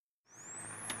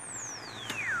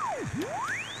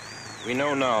We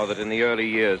know now that in the early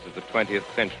years of the 20th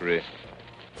century,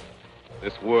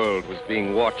 this world was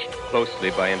being watched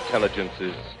closely by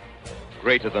intelligences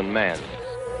greater than man's.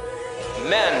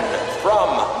 Men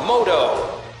from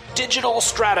Modo. Digital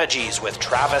Strategies with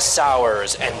Travis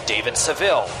Sowers and David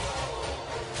Seville.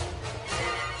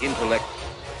 Intellects,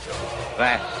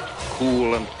 vast,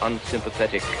 cool, and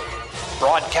unsympathetic.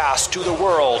 Broadcast to the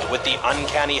world with the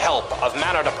uncanny help of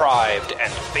Mana Deprived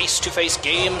and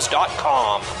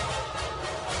FacetoFaceGames.com.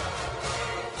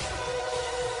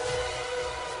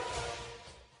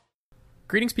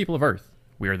 Greetings, people of Earth.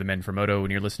 We are the Men from Modo,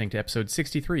 and you're listening to episode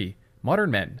 63, Modern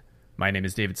Men. My name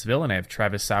is David Seville, and I have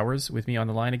Travis Sowers with me on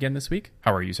the line again this week.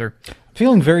 How are you, sir?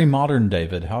 Feeling very modern,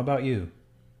 David. How about you?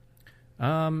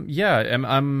 I'm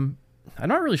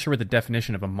not really sure what the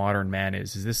definition of a modern man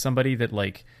is. Is this somebody that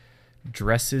like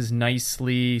dresses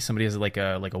nicely? Somebody has like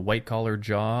a white collar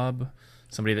job?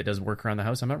 Somebody that does work around the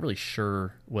house? I'm not really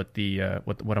sure what the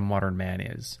what a modern man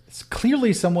is. It's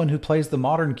clearly someone who plays the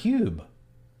modern cube.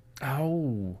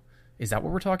 Oh, is that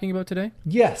what we're talking about today?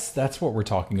 Yes, that's what we're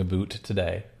talking about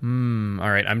today. All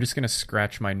right, I'm just going to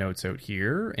scratch my notes out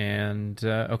here, and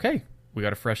okay, we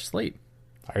got a fresh slate.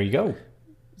 There you go.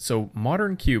 So,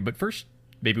 Modern Cube, but first,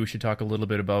 maybe we should talk a little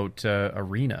bit about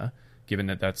Arena, given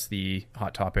that that's the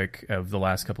hot topic of the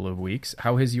last couple of weeks.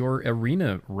 How has your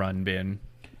Arena run been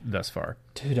thus far?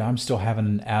 Dude, I'm still having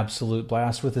an absolute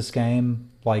blast with this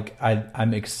game. Like,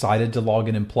 I'm excited to log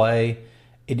in and play.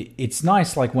 It's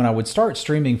nice, like when I would start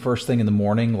streaming first thing in the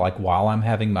morning, like while I'm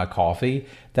having my coffee,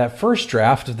 that first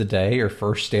draft of the day or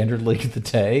first standard league of the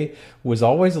day was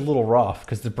always a little rough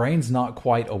because the brain's not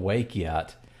quite awake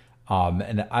yet.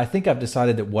 And I think I've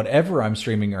decided that whatever I'm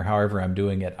streaming or however I'm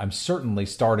doing it, I'm certainly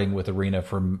starting with Arena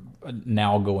from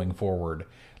now going forward.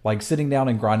 Like sitting down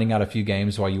and grinding out a few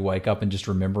games while you wake up and just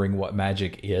remembering what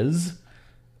Magic is,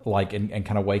 like and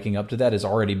kind of waking up to that has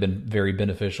already been very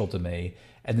beneficial to me.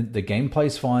 And the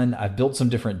gameplay's fun. I've built some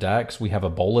different decks. We have a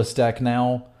Bolas deck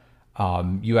now.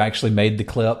 You actually made the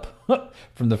clip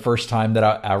from the first time that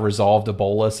I resolved a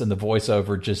Bolas, and the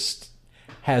voiceover just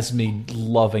has me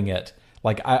loving it.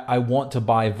 Like, I want to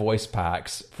buy voice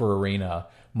packs for Arena,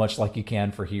 much like you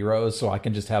can for Heroes, so I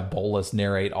can just have Bolas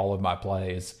narrate all of my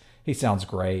plays. He sounds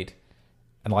great.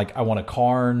 And, like, I want a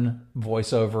Karn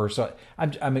voiceover. So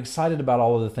I'm excited about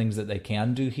all of the things that they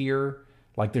can do here.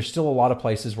 Like, there's still a lot of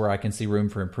places where I can see room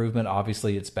for improvement.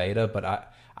 Obviously, it's beta,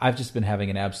 but I've just been having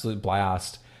an absolute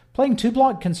blast playing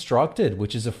 2-Block Constructed,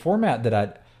 which is a format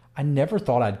that I never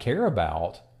thought I'd care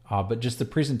about. But just the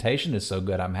presentation is so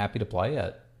good, I'm happy to play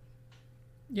it.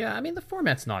 Yeah, I mean, the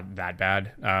format's not that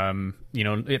bad.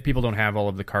 People don't have all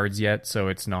of the cards yet, so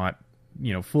it's not,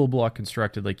 full block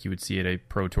constructed like you would see at a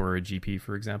Pro Tour or a GP,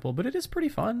 for example. But it is pretty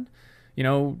fun.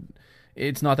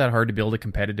 It's not that hard to build a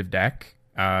competitive deck.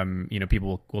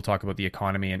 People will talk about the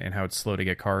economy and how it's slow to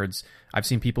get cards. I've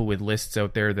seen people with lists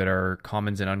out there that are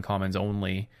commons and uncommons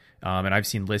only. And I've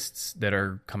seen lists that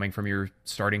are coming from your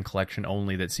starting collection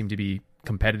only that seem to be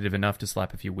competitive enough to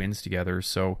slap a few wins together.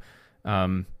 So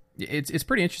it's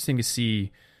pretty interesting to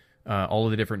see all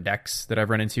of the different decks that I've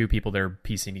run into. People that are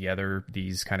piecing together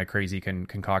these kind of crazy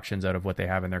concoctions out of what they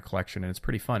have in their collection. And it's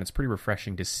pretty fun. It's pretty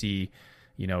refreshing to see,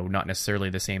 not necessarily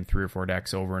the same 3 or 4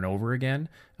 decks over and over again.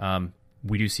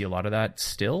 We do see a lot of that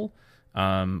still,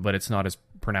 but it's not as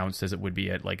pronounced as it would be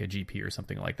at like a GP or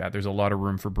something like that. There's a lot of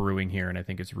room for brewing here, and I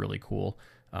think it's really cool.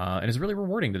 And it's really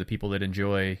rewarding to the people that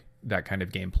enjoy that kind of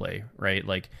gameplay, right?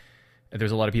 Like,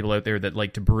 there's a lot of people out there that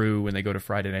like to brew when they go to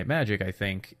Friday Night Magic, I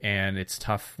think, and it's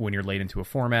tough when you're late into a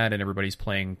format and everybody's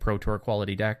playing Pro Tour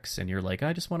quality decks, and you're like,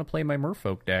 I just want to play my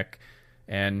Merfolk deck.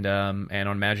 And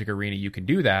on Magic Arena, you can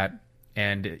do that,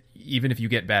 and even if you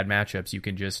get bad matchups, you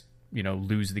can just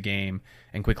lose the game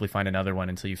and quickly find another one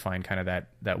until you find kind of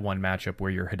that one matchup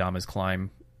where your Hadama's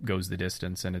Climb goes the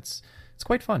distance, and it's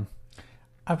quite fun.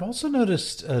 I've also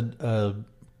noticed a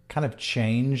kind of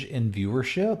change in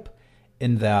viewership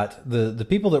in that the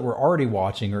people that were already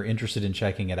watching are interested in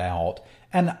checking it out.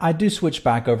 And I do switch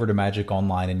back over to Magic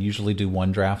Online and usually do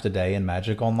 1 draft a day in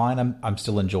Magic Online. I'm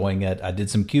still enjoying it. I did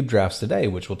some cube drafts today,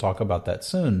 which we'll talk about that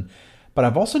soon. But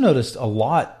I've also noticed a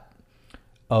lot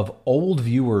of old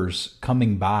viewers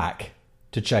coming back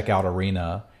to check out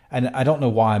Arena. And I don't know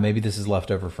why, maybe this is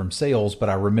left over from sales, but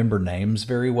I remember names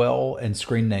very well and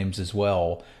screen names as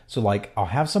well. So like, I'll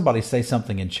have somebody say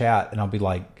something in chat and I'll be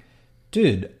like,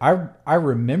 dude, I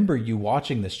remember you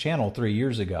watching this channel 3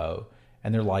 years ago.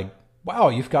 And they're like, wow,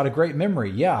 you've got a great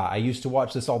memory. Yeah, I used to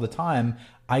watch this all the time.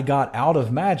 I got out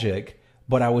of Magic,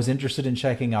 but I was interested in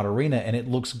checking out Arena and it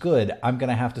looks good. I'm going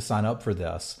to have to sign up for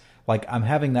this. Like, I'm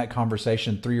having that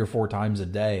conversation 3 or 4 times a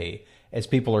day, as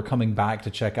people are coming back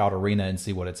to check out Arena and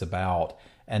see what it's about.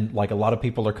 And like a lot of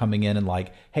people are coming in and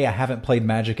like, hey, I haven't played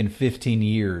Magic in 15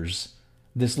 years.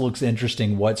 This looks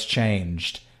interesting. What's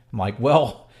changed? I'm like,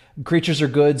 well, creatures are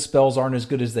good. Spells aren't as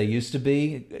good as they used to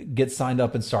be. Get signed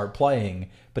up and start playing.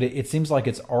 But it seems like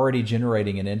it's already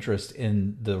generating an interest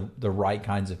in the right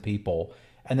kinds of people.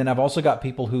 And then I've also got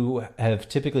people who have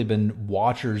typically been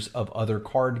watchers of other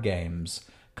card games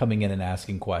coming in and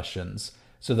asking questions.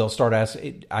 So they'll start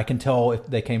asking. I can tell if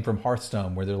they came from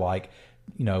Hearthstone, where they're like,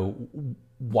 you know,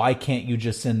 why can't you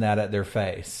just send that at their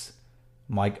face?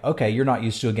 I'm like, okay, you're not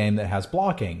used to a game that has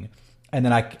blocking. And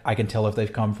then I can tell if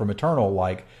they've come from Eternal,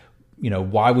 like, you know,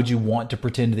 why would you want to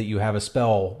pretend that you have a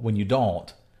spell when you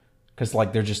don't? Because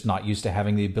like they're just not used to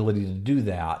having the ability to do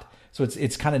that. So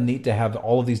it's kind of neat to have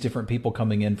all of these different people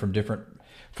coming in from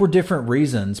for different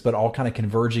reasons, but all kind of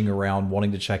converging around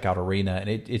wanting to check out Arena. And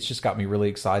it's just got me really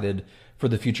excited for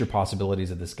the future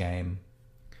possibilities of this game.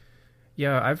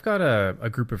 Yeah, I've got a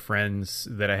group of friends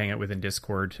that I hang out with in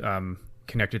Discord,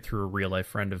 connected through a real life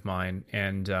friend of mine,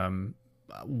 and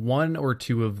one or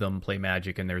two of them play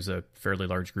Magic, and there's a fairly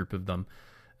large group of them.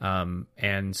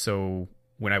 And so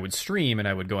when I would stream and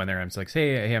I would go in there, I'm like,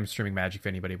 hey, I'm streaming Magic if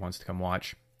anybody wants to come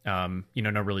watch. You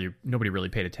know, nobody really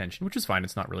paid attention, which is fine.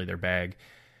 It's not really their bag.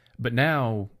 But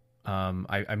now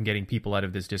I'm getting people out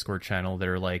of this Discord channel that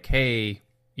are like, hey,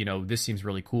 you know, this seems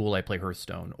really cool. I play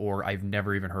Hearthstone, or I've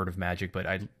never even heard of Magic,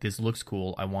 but this looks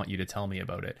cool. I want you to tell me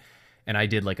about it. And I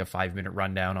did like a 5-minute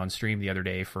rundown on stream the other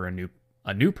day for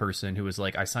a new person who was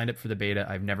like, I signed up for the beta.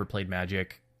 I've never played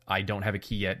Magic. I don't have a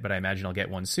key yet, but I imagine I'll get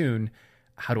one soon.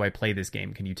 How do I play this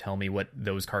game? Can you tell me what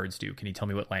those cards do? Can you tell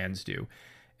me what lands do?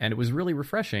 And it was really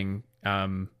refreshing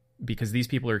because these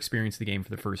people are experiencing the game for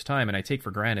the first time. And I take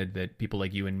for granted that people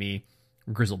like you and me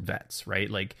are grizzled vets, right?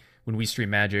 Like when we stream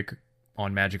Magic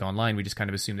on Magic Online, we just kind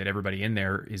of assume that everybody in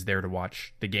there is there to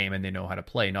watch the game and they know how to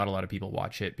play. Not a lot of people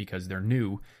watch it because they're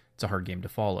new. It's a hard game to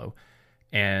follow.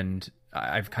 And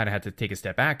I've kind of had to take a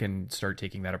step back and start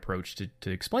taking that approach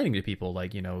to explaining to people,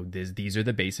 like, you know, these are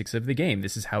the basics of the game.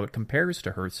 This is how it compares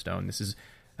to Hearthstone. This is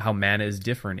how mana is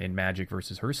different in Magic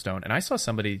versus Hearthstone. And I saw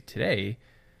somebody today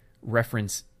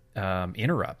reference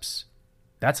interrupts.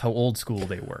 That's how old school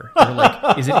they were. They're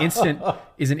like, is an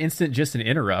instant just an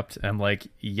interrupt? I'm like,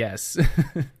 yes.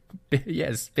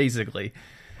 Yes, basically.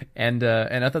 And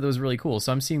I thought that was really cool.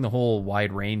 So I'm seeing the whole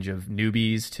wide range of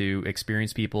newbies to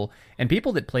experienced people and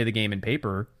people that play the game in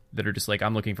paper that are just like,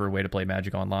 I'm looking for a way to play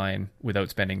Magic Online without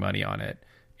spending money on it.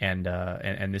 And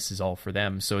this is all for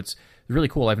them. So it's really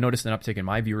cool. I've noticed an uptick in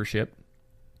my viewership.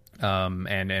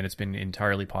 And it's been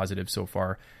entirely positive so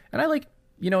far. And I like,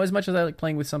 you know, as much as I like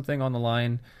playing with something on the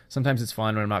line, sometimes it's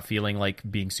fun when I'm not feeling like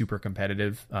being super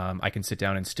competitive. I can sit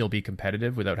down and still be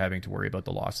competitive without having to worry about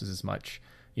the losses as much.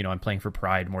 You know, I'm playing for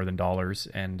pride more than dollars,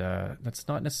 and that's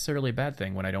not necessarily a bad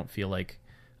thing when I don't feel like,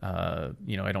 I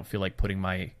don't feel like putting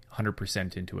my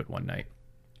 100% into it one night.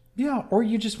 Yeah, or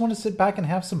you just want to sit back and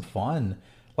have some fun.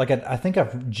 Like, I think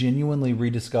I've genuinely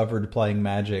rediscovered playing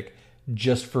Magic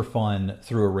just for fun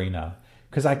through Arena.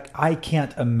 Because I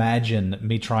can't imagine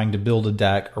me trying to build a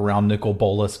deck around Nicol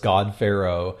Bolas, God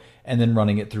Pharaoh, and then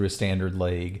running it through a standard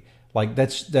league. Like,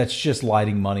 that's just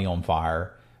lighting money on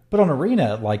fire. But on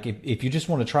Arena, like, if you just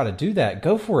want to try to do that,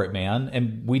 go for it, man.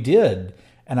 And we did.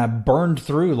 And I burned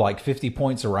through like 50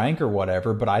 points of rank or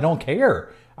whatever, but I don't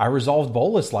care. I resolved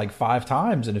Bolas like 5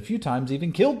 times, and a few times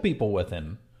even killed people with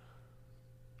him.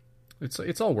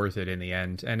 It's all worth it in the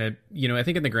end. And I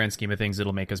think in the grand scheme of things,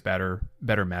 it'll make us better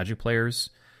Magic players.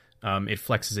 It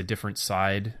flexes a different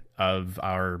side of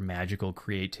our magical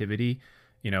creativity.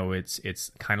 You know,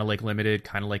 it's kind of like Limited,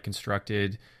 kind of like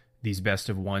Constructed. These best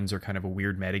of ones are kind of a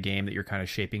weird metagame that you're kind of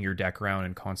shaping your deck around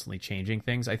and constantly changing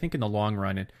things. I think in the long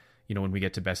run, when we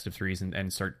get to best of threes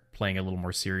and start playing a little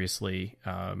more seriously,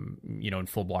 in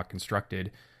full block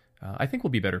Constructed, I think we'll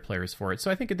be better players for it.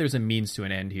 So I think there's a means to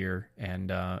an end here,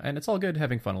 and it's all good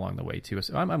having fun along the way too.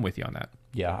 So I'm with you on that.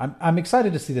 Yeah, I'm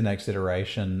excited to see the next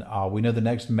iteration. We know the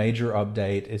next major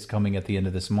update is coming at the end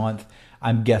of this month.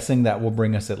 I'm guessing that will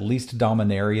bring us at least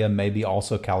Dominaria, maybe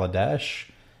also Kaladesh.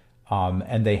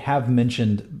 And they have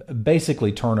mentioned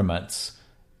basically tournaments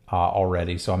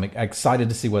already. So I'm excited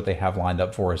to see what they have lined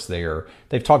up for us there.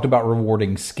 They've talked about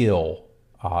rewarding skill.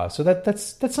 So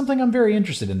that's something I'm very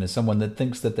interested in as someone that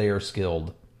thinks that they are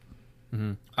skilled.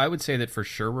 Mm-hmm. I would say that for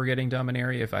sure we're getting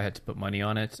Dominaria if I had to put money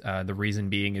on it. The reason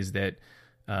being is that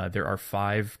there are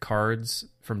 5 cards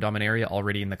from Dominaria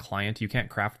already in the client. You can't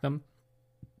craft them,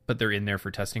 but they're in there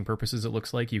for testing purposes, it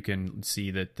looks like. You can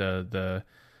see that the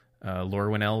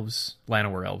Llanowar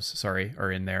elves,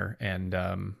 are in there, and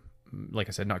like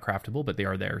I said, not craftable, but they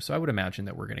are there. So I would imagine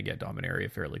that we're going to get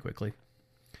Dominaria fairly quickly.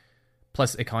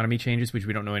 Plus economy changes, which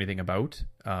we don't know anything about,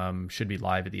 should be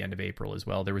live at the end of April as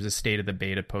well. There was a state of the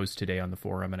beta post today on the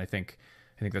forum, and I think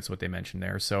that's what they mentioned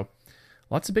there. So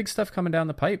lots of big stuff coming down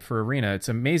the pipe for Arena. It's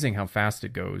amazing how fast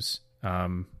it goes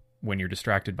when you're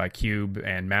distracted by Cube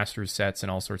and Masters sets and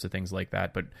all sorts of things like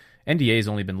that. But NDA has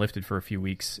only been lifted for a few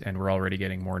weeks, and we're already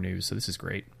getting more news, so this is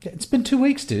great. It's been 2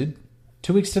 weeks, dude.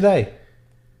 2 weeks today.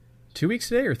 2 weeks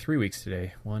today or 3 weeks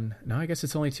today? No, I guess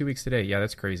it's only 2 weeks today. Yeah,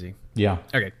 that's crazy. Yeah.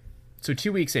 Okay, so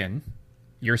 2 weeks in,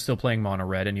 you're still playing Mono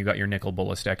Red, and you got your Nicol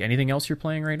Bolas deck. Anything else you're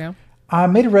playing right now? I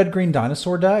made a red-green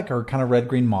dinosaur deck, or kind of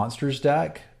red-green monsters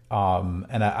deck,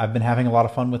 and I've been having a lot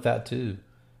of fun with that too.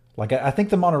 Like, I think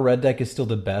the Mono Red deck is still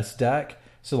the best deck.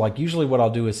 So, like, usually what I'll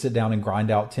do is sit down and grind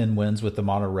out 10 wins with the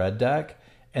Mono Red deck,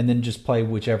 and then just play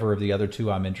whichever of the other two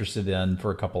I'm interested in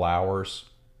for a couple hours.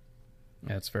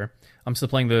 Yeah, that's fair. I'm still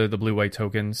playing the blue-white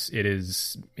tokens. It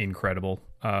is incredible.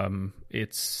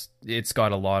 It's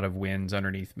got a lot of wins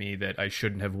underneath me that I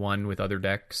shouldn't have won with other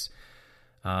decks.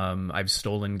 I've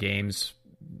stolen games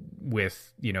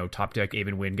with, top deck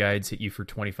Aven win guides hit you for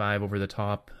 25 over the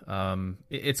top.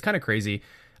 It's kind of crazy.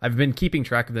 I've been keeping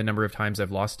track of the number of times I've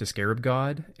lost to Scarab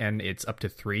God, and it's up to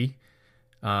 3.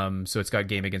 So it's got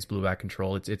game against blue-black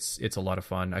control. It's a lot of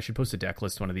fun. I should post a deck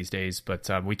list one of these days, but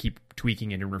we keep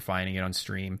tweaking it and refining it on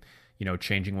stream.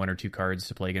 Changing 1 or 2 cards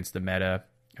to play against the meta.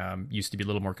 Used to be a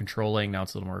little more controlling. Now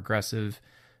it's a little more aggressive.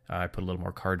 I put a little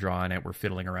more card draw on it. We're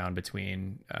fiddling around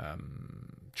between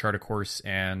chart of course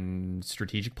and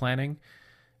strategic planning,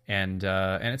 and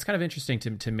it's kind of interesting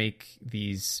to make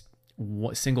these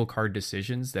single card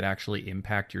decisions that actually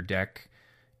impact your deck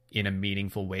in a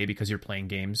meaningful way, because you're playing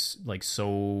games like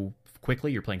so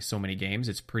quickly. You're playing so many games.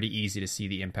 It's pretty easy to see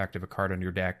the impact of a card on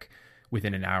your deck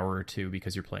within an hour or two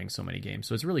because you're playing so many games.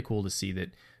 So it's really cool to see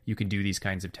that you can do these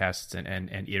kinds of tests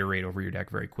and iterate over your deck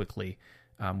very quickly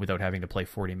without having to play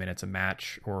 40 minutes a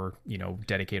match or,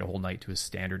 dedicate a whole night to a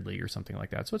standard league or something like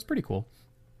that. So it's pretty cool.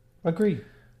 Agreed.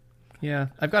 Yeah,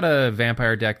 I've got a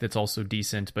vampire deck that's also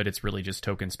decent, but it's really just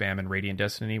token spam and Radiant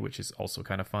Destiny, which is also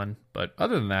kind of fun. But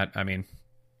other than that, I mean,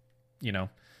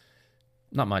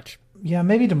 not much. Yeah,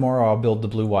 maybe tomorrow I'll build the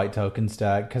blue-white tokens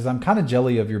deck, because I'm kind of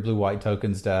jelly of your blue-white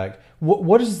tokens deck.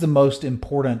 What is the most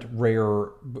important rare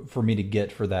for me to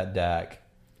get for that deck?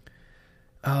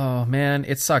 Oh, man,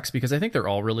 it sucks because I think they're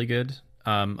all really good.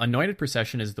 Anointed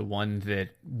Procession is the one that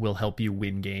will help you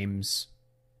win games,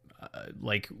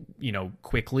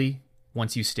 quickly.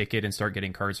 Once you stick it and start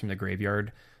getting cards from the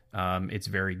graveyard, it's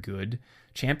very good.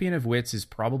 Champion of Wits is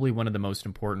probably one of the most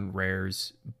important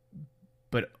rares,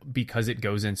 but because it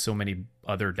goes in so many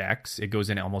other decks, it goes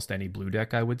in almost any blue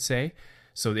deck, I would say.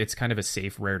 So it's kind of a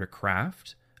safe rare to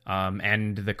craft.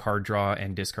 And the card draw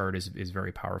and discard is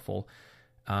very powerful.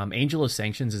 Angel of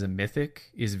Sanctions is a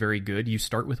mythic, is very good. You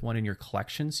start with one in your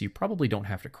collection, so you probably don't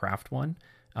have to craft one.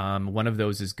 One of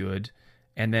those is good.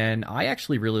 And then I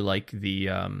actually really like the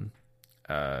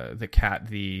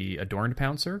Adorned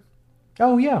Pouncer.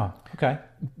 Oh, yeah. Okay.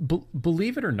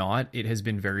 Believe it or not, it has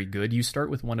been very good. You start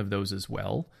with one of those as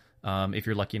well. If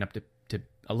you're lucky enough to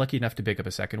pick up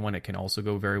a second one, it can also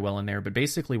go very well in there. But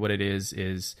basically what it is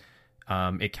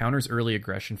it counters early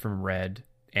aggression from red,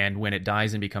 and when it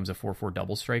dies and becomes a 4/4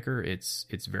 double striker, it's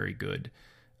very good.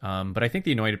 But I think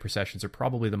the Anointed Processions are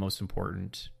probably the most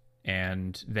important.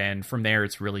 And then from there,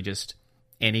 it's really just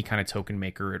any kind of token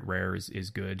maker at rare is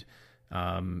good.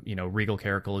 Regal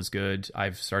Caracal is good.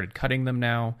 I've started cutting them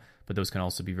now, but those can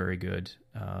also be very good.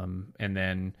 And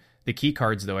then the key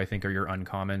cards, though, I think are your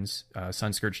uncommons.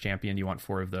 Sunscourge Champion, you want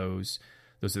 4 of those.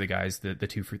 Those are the guys, the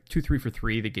 2/3 for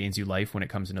 3 that gains you life when it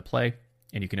comes into play,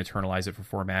 and you can eternalize it for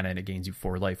 4 mana, and it gains you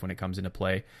 4 life when it comes into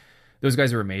play. Those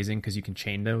guys are amazing because you can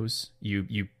chain those.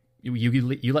 You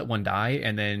let one die,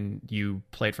 and then you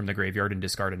play it from the graveyard and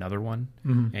discard another one,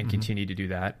 and continue to do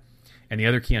that. And the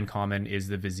other key uncommon is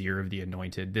the Vizier of the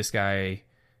Anointed. This guy,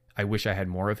 I wish I had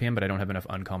more of him, but I don't have enough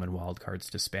uncommon wild cards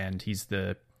to spend. He's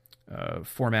the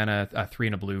 4 mana, 3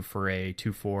 and a blue for a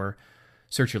 2/4.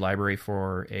 Search your library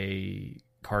for a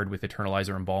card with Eternalize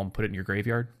or Embalm, put it in your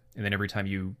graveyard, and then every time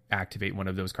you activate one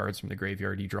of those cards from the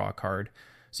graveyard, you draw a card.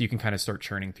 So you can kind of start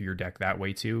churning through your deck that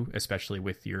way too, especially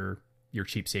with your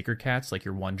cheap Sacred Cats. Like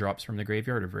your 1-drops from the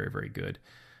graveyard are very, very good.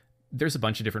 There's a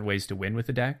bunch of different ways to win with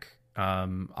the deck.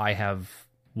 I have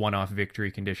one-off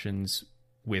victory conditions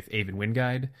with Aven Wind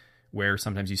Guide, where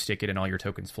sometimes you stick it and all your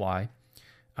tokens fly.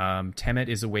 Temet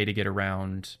is a way to get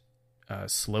around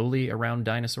slowly around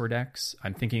dinosaur decks.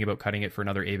 I'm thinking about cutting it for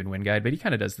another Aven Wind Guide, but he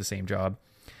kind of does the same job.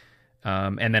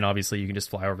 And then obviously you can just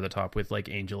fly over the top with like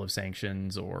Angel of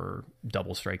Sanctions or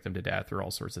double strike them to death or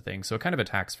all sorts of things. So it kind of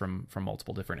attacks from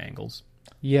multiple different angles.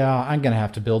 Yeah, I'm going to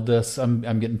have to build this. I'm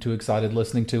getting too excited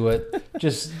listening to it.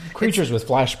 Just creatures with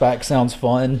flashback sounds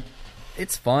fun.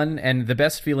 It's fun, and the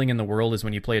best feeling in the world is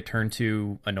when you play a turn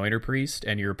 2 Anointer Priest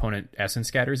and your opponent Essence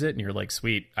Scatters it, and you're like,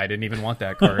 sweet, I didn't even want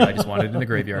that card. I just wanted it in the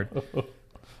graveyard.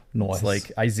 Nice. It's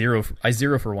like, I zero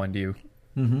for 1 to you.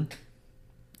 Mm-hmm.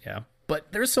 Yeah.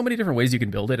 But there's so many different ways you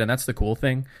can build it, and that's the cool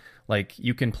thing. Like,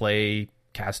 you can play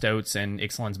cast outs and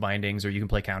Ixalan's Bindings, or you can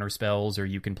play counter spells, or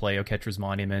you can play Oketra's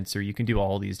Monuments, or you can do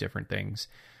all these different things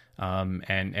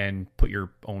and put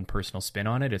your own personal spin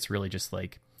on it. It's really just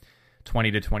like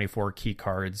 20 to 24 key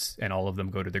cards, and all of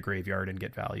them go to the graveyard and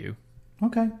get value.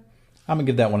 Okay. I'm going to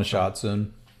give that one a shot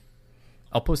soon.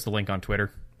 I'll post the link on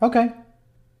Twitter. Okay.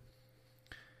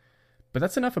 But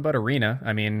that's enough about Arena.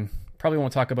 I mean, probably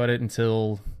won't talk about it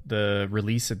until the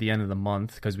release at the end of the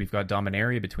month, because we've got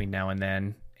Dominaria between now and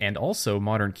then, and also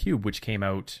Modern Cube, which came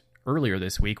out earlier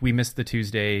this week. We missed the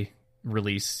Tuesday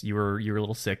release. You were a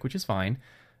little sick, which is fine.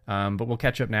 But we'll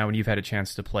catch up now when you've had a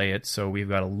chance to play it. So we've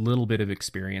got a little bit of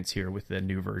experience here with the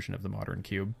new version of the Modern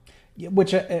Cube. Yeah,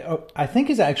 which I think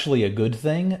is actually a good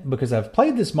thing, because I've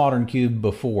played this Modern Cube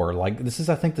before. Like, this is,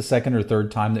 I think, the second or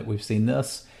third time that we've seen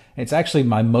this. It's actually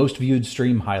my most viewed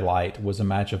stream highlight was a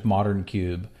match of Modern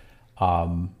Cube,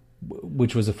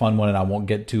 which was a fun one, and I won't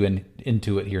get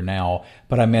into it here now.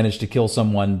 But I managed to kill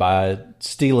someone by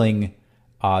stealing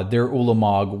their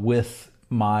Ulamog with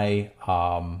my...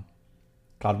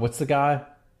 God, what's the guy?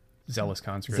 Zealous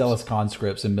Conscripts. Zealous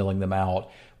Conscripts, and milling them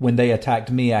out. When they attacked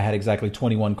me, I had exactly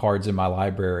 21 cards in my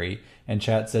library. And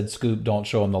chat said, Scoop, don't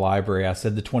show them the library. I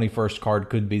said the 21st card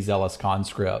could be Zealous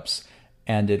Conscripts.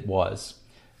 And it was.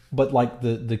 But like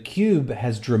the cube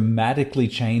has dramatically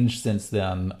changed since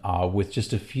then, with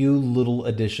just a few little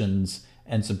additions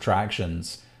and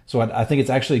subtractions. So I think it's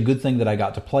actually a good thing that I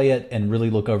got to play it and really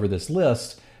look over this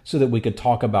list, so that we could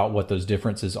talk about what those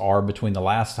differences are between the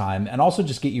last time, and also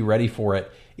just get you ready for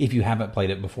it if you haven't played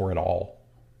it before at all.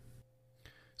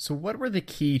 So what were the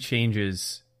key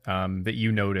changes that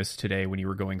you noticed today when you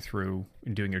were going through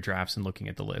and doing your drafts and looking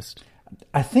at the list?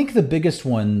 I think the biggest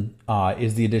one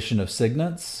is the addition of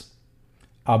signets.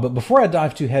 But before I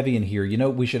dive too heavy in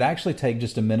here, we should actually take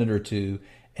just a minute or two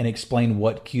and explain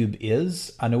what Cube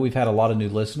is. I know we've had a lot of new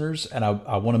listeners, and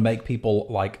I want to make people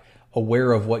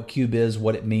aware of what Cube is,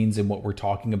 what it means, and what we're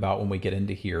talking about when we get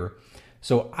into here.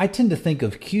 So I tend to think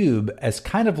of Cube as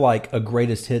kind of like a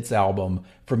greatest hits album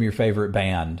from your favorite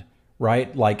band,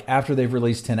 right? Like after they've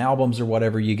released 10 albums or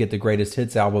whatever, you get the greatest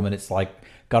hits album, and it's like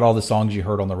got all the songs you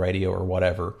heard on the radio or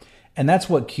whatever. And that's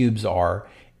what Cubes are.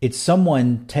 It's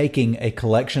someone taking a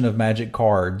collection of Magic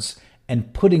cards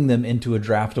and putting them into a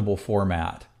draftable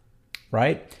format,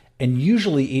 right? And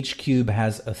usually each cube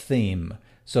has a theme.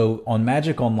 So on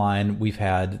Magic Online, we've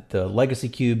had the Legacy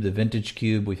Cube, the Vintage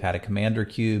Cube, we've had a Commander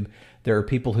Cube. There are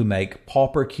people who make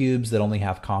Pauper Cubes that only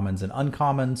have commons and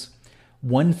uncommons.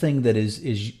 One thing that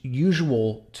is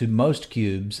usual to most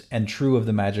cubes and true of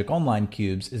the Magic Online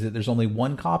cubes is that there's only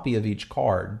one copy of each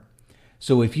card.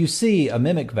 So if you see a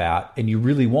Mimic Vat and you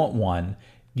really want one,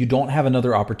 you don't have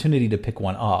another opportunity to pick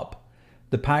one up.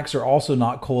 The packs are also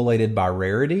not correlated by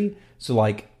rarity. So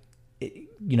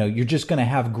you're just going to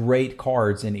have great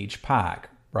cards in each pack,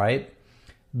 right?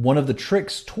 One of the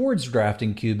tricks towards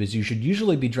drafting Cube is you should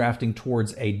usually be drafting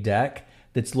towards a deck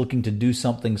that's looking to do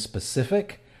something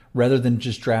specific, rather than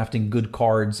just drafting good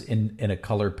cards in a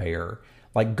color pair.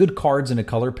 Like, good cards in a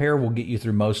color pair will get you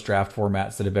through most draft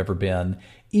formats that have ever been.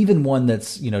 Even one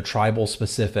that's, tribal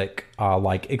specific,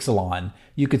 like Ixalan,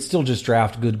 you could still just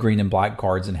draft good green and black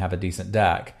cards and have a decent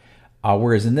deck.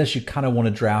 Whereas in this, you kind of want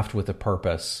to draft with a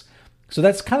purpose. So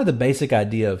that's kind of the basic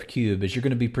idea of Cube, is you're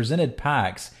going to be presented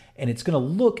packs, and it's going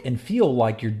to look and feel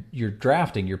like you're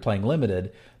drafting, you're playing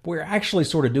limited. But what you're actually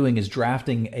sort of doing is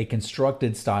drafting a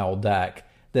constructed style deck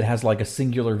that has like a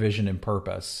singular vision and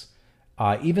purpose.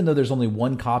 Even though there's only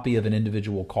one copy of an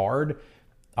individual card,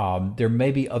 there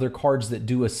may be other cards that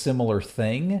do a similar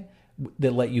thing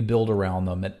that let you build around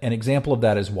them. An example of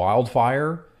that is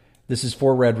Wildfire. This is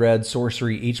 4 red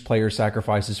sorcery. Each player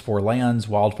sacrifices 4 lands.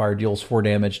 Wildfire deals 4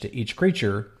 damage to each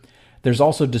creature. There's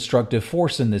also Destructive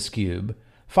Force in this cube.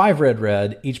 5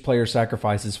 red. Each player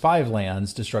sacrifices 5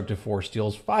 lands. Destructive Force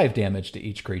deals 5 damage to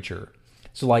each creature.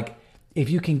 So if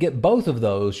you can get both of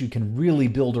those, you can really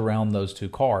build around those 2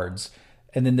 cards.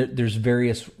 And then there's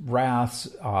various wraths.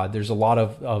 There's a lot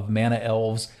of mana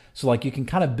elves. So you can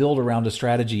kind of build around a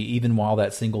strategy even while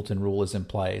that singleton rule is in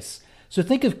place. So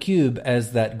think of Cube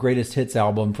as that greatest hits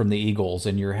album from the Eagles,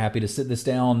 and you're happy to sit this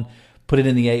down, put it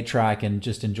in the 8-track, and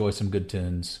just enjoy some good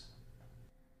tunes.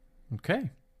 Okay.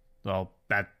 Well,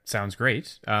 that sounds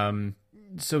great.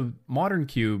 So Modern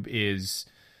Cube is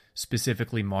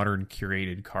specifically modern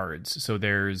curated cards. So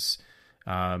there's,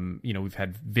 we've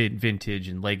had Vintage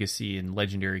and Legacy and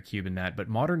Legendary Cube and that, but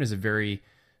Modern is a very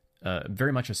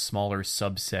much a smaller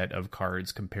subset of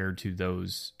cards compared to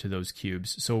those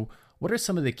cubes. So what are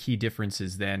some of the key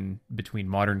differences then between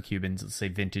Modern Cube and, let's say,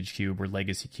 Vintage Cube or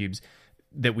Legacy Cubes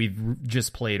that we've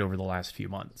just played over the last few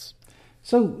months?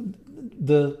 So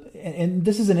and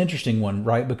this is an interesting one,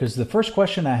 right? Because the first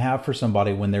question I have for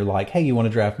somebody when they're like, hey, you want to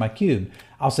draft my cube?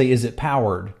 I'll say, is it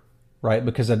powered? Right?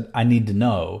 Because I need to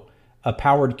know. A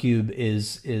powered cube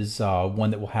is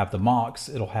one that will have the Mox.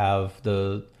 It'll have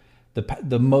the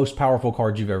most powerful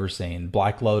cards you've ever seen.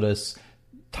 Black Lotus,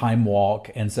 Time Walk,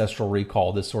 Ancestral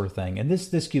Recall, this sort of thing. And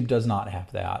this cube does not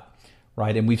have that,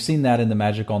 right? And we've seen that in the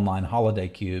Magic Online Holiday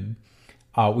Cube.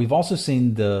 We've also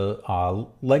seen the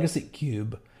Legacy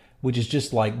Cube, which is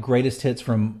just like greatest hits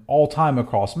from all time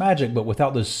across Magic, but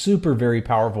without those super very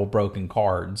powerful broken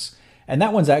cards. And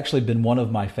that one's actually been one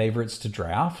of my favorites to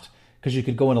draft because you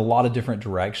could go in a lot of different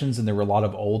directions and there were a lot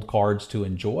of old cards to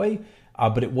enjoy,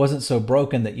 but it wasn't so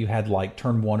broken that you had like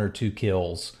turn 1 or 2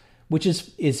 kills, which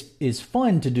is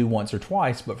fun to do once or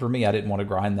twice, but for me, I didn't want to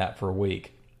grind that for a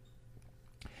week.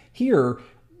 Here,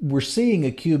 we're seeing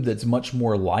a cube that's much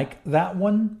more like that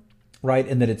one, right?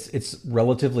 And that it's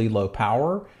relatively low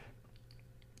power,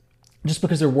 just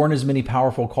because there weren't as many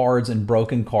powerful cards and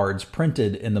broken cards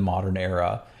printed in the modern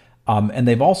era. And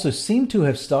they've also seemed to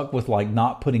have stuck with like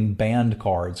not putting banned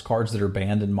cards that are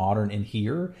banned in modern in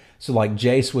here. So like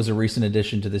Jace was a recent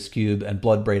addition to this cube and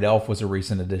Bloodbraid Elf was a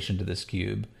recent addition to this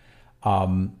cube.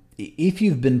 If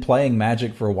you've been playing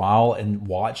Magic for a while and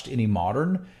watched any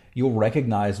modern, you'll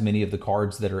recognize many of the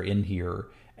cards that are in here.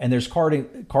 And there's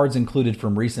cards included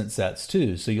from recent sets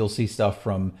too. So you'll see stuff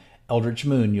from Eldritch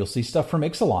Moon. You'll see stuff from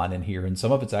Ixalan in here. And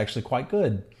some of it's actually quite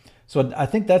good. So I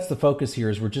think that's the focus here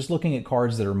is we're just looking at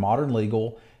cards that are modern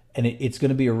legal. And it's going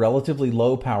to be a relatively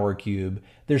low power cube.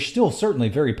 There's still certainly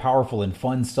very powerful and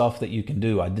fun stuff that you can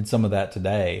do. I did some of that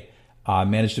today. I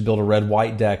managed to build a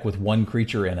red-white deck with 1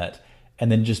 creature in it.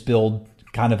 And then just build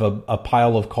kind of a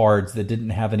pile of cards that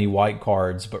didn't have any white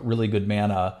cards, but really good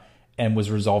mana, and was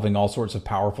resolving all sorts of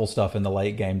powerful stuff in the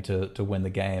late game to win the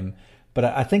game. But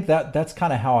I think that's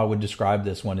kind of how I would describe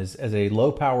this one as a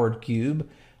low-powered cube.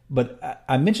 But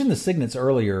I mentioned the signets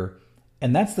earlier,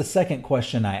 and that's the second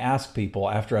question I ask people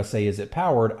after I say, is it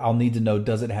powered? I'll need to know,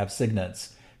 does it have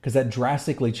signets? Because that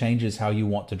drastically changes how you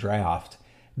want to draft.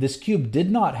 This cube did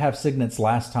not have signets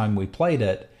last time we played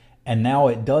it, and now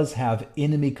it does have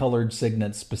enemy-colored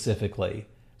signets specifically.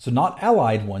 So not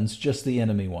allied ones, just the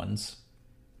enemy ones.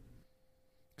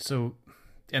 So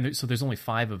there's only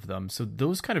 5 of them. So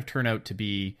those kind of turn out to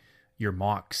be your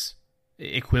Mox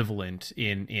equivalent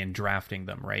in drafting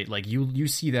them, right? Like you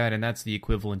see that, and that's the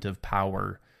equivalent of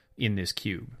power in this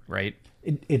cube, right?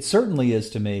 It certainly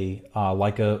is to me.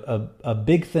 Like a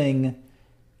big thing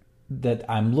that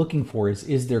I'm looking for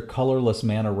is there colorless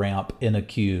mana ramp in a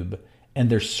cube? And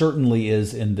there certainly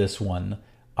is in this one.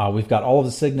 We've got all of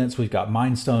the signets. We've got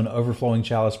Mind Stone, Overflowing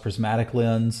Chalice, Prismatic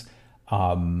Lens,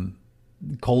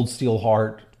 Cold Steel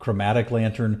Heart, Chromatic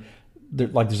Lantern.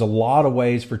 There's a lot of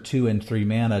ways for 2 and 3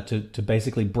 mana to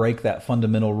basically break that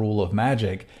fundamental rule of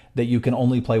Magic that you can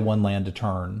only play 1 land a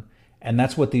turn. And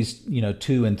that's what these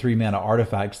 2 and 3 mana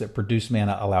artifacts that produce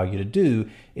mana allow you to do,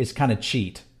 is kind of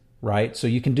cheat. Right? So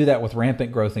you can do that with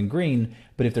Rampant Growth in green,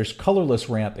 but if there's colorless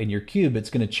ramp in your cube, it's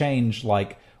going to change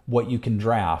like what you can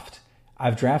draft.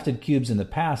 I've drafted cubes in the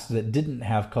past that didn't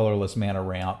have colorless mana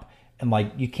ramp, and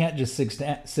like you can't just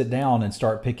sit down and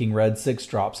start picking red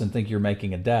 6-drops and think you're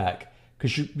making a deck,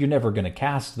 because you're never going to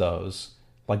cast those.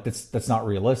 Like that's not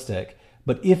realistic.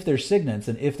 But if there's signets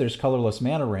and if there's colorless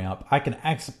mana ramp, I can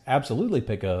absolutely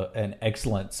pick an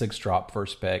excellent 6-drop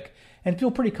first pick and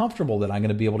feel pretty comfortable that I'm going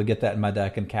to be able to get that in my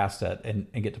deck and cast it and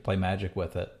get to play Magic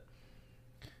with it.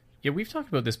 Yeah, we've talked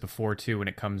about this before too when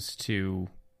it comes to,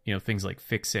 things like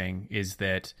fixing, is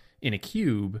that in a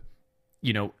cube,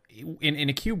 in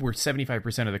a cube where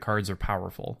 75% of the cards are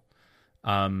powerful,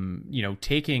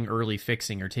 taking early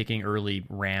fixing or taking early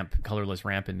ramp, colorless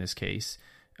ramp in this case,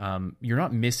 you're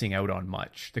not missing out on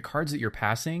much. The cards that you're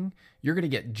passing, you're going to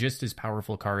get just as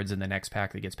powerful cards in the next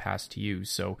pack that gets passed to you.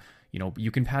 So,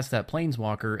 you can pass that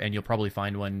Planeswalker and you'll probably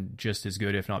find one just as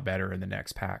good, if not better, in the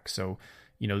next pack. So,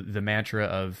 the mantra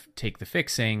of take the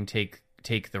fixing, take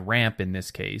the ramp in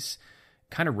this case,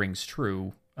 kind of rings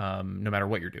true no matter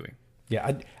what you're doing.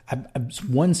 Yeah,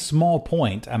 one small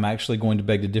point I'm actually going to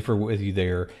beg to differ with you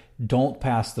there. Don't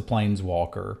pass the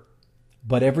Planeswalker.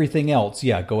 But everything else,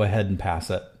 yeah, go ahead and pass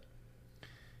it.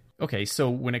 Okay, so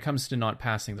when it comes to not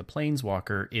passing the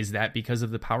Planeswalker, is that because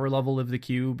of the power level of the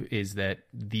cube? Is that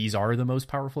these are the most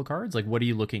powerful cards? Like, what are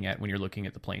you looking at when you're looking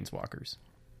at the Planeswalkers?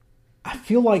 I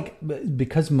feel like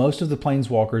because most of the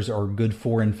Planeswalkers are good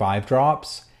 4 and 5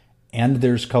 drops, and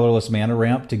there's colorless mana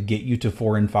ramp to get you to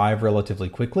 4 and 5 relatively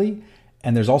quickly,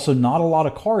 and there's also not a lot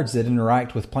of cards that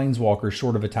interact with Planeswalkers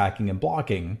short of attacking and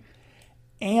blocking.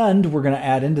 And we're going to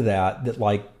add into that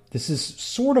like this is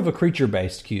sort of a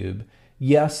creature-based cube.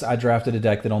 Yes, I drafted a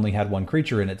deck that only had one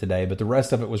creature in it today, but the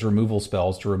rest of it was removal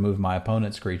spells to remove my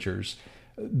opponent's creatures.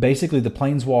 Basically, the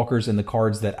Planeswalkers and the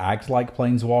cards that act like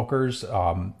Planeswalkers,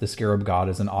 the Scarab God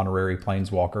is an honorary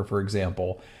Planeswalker, for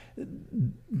example,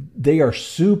 they are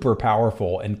super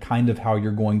powerful and kind of how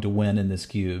you're going to win in this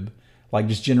cube. Like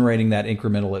just generating that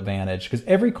incremental advantage. Because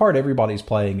every card everybody's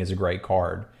playing is a great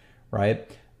card, right?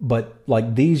 But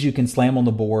like these, you can slam on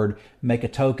the board, make a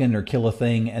token or kill a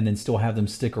thing, and then still have them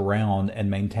stick around and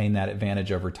maintain that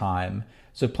advantage over time.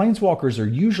 So Planeswalkers are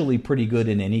usually pretty good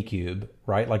in any cube,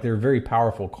 right? Like they're a very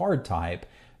powerful card type.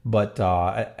 But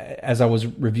as I was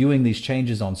reviewing these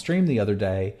changes on stream the other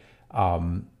day,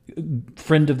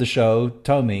 friend of the show,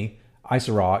 Tomi,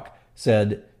 Isorok,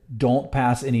 said, don't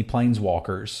pass any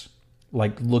Planeswalkers.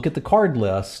 Like, look at the card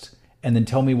list and then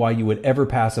tell me why you would ever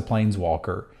pass a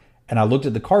Planeswalker. And I looked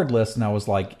at the card list and I was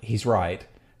like, he's right.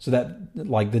 So that,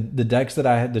 like, the decks that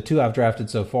I had, the two I've drafted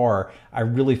so far, I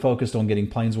really focused on getting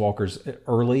Planeswalkers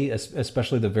early,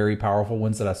 especially the very powerful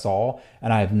ones that I saw.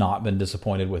 And I have not been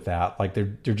disappointed with that. Like,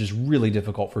 they're just really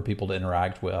difficult for people to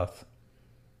interact with.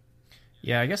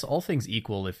 Yeah, I guess all things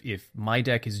equal, if my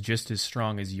deck is just as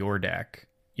strong as your deck,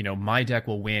 you know, my deck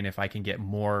will win if I can get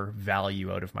more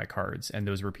value out of my cards and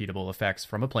those repeatable effects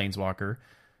from a Planeswalker,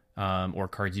 or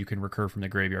cards you can recur from the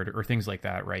graveyard or things like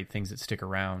that, right? Things that stick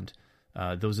around.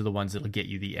 Those are the ones that'll get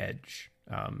you the edge.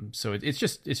 So it's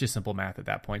just simple math at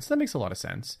that point. So that makes a lot of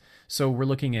sense. So we're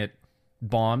looking at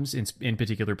bombs, in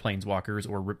particular Planeswalkers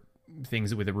or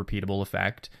things with a repeatable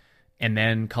effect. And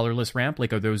then colorless ramp,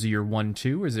 like are those your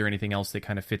 1-2? Or is there anything else that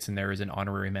kind of fits in there as an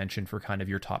honorary mention for kind of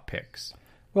your top picks?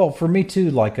 Well, for me too,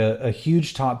 like a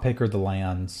huge top pick are the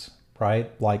lands, right?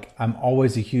 Like I'm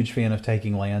always a huge fan of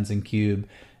taking lands in cube.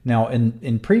 Now,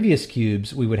 in previous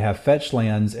cubes, we would have fetch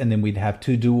lands, and then we'd have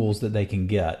 2 duels that they can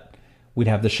get. We'd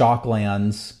have the shock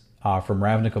lands from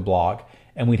Ravnica block,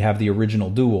 and we'd have the original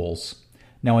duels.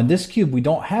 Now, in this cube, we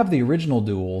don't have the original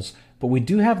duels, but we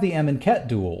do have the Amonkhet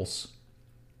duels.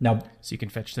 Now, so you can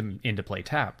fetch them into play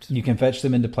tapped. You can fetch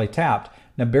them into play tapped.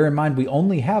 Now, bear in mind, we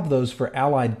only have those for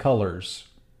allied colors,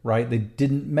 right? They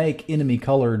didn't make enemy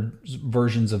colored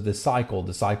versions of this cycle,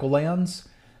 the cycle lands.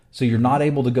 So you're not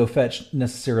able to go fetch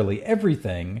necessarily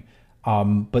everything,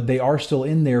 but they are still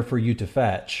in there for you to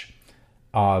fetch.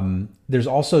 There's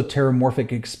also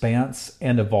Terramorphic Expanse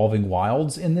and Evolving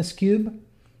Wilds in this cube.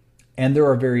 And there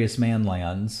are various man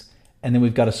lands. And then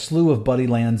we've got a slew of buddy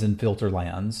lands and filter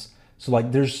lands. So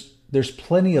like there's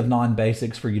plenty of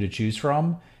non-basics for you to choose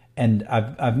from. And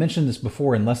I've mentioned this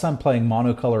before, unless I'm playing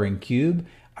monocolor in cube,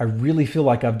 I really feel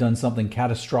like I've done something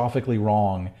catastrophically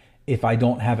wrong if I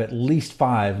don't have at least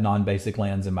 5 non-basic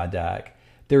lands in my deck.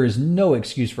 There is no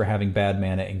excuse for having bad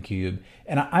mana in cube.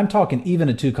 And I'm talking even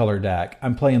a 2-color deck.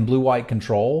 I'm playing blue-white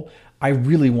control. I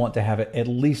really want to have at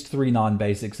least 3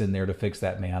 non-basics in there to fix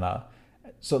that mana.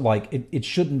 So like it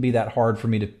shouldn't be that hard for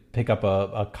me to pick up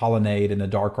a Colonnade and a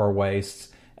Darkar Wastes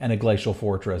and a Glacial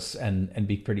Fortress and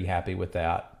be pretty happy with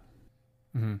that.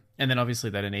 Mm-hmm. And then obviously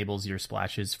that enables your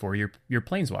splashes for your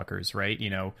Planeswalkers, right? You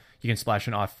know, you can splash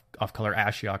an off-color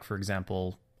Ashiok, for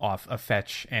example, off a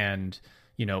fetch and,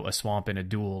 you know, a swamp in a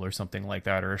duel or something like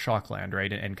that, or a shockland,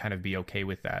 right? And kind of be okay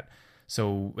with that.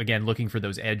 So again, looking for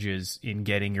those edges in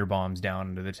getting your bombs down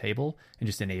into the table and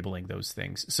just enabling those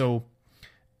things. So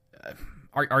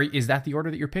is that the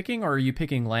order that you're picking, or are you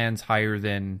picking lands higher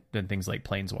than things like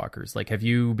Planeswalkers? Like, have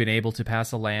you been able to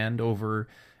pass a land over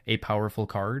a powerful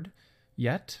card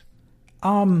yet?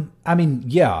 I mean,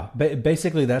 yeah.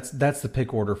 Basically, that's the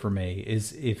pick order for me.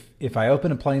 Is if I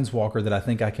open a Planeswalker that I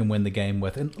think I can win the game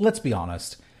with, and let's be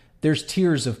honest, there's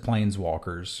tiers of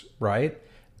Planeswalkers, right?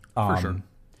 For sure.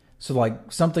 So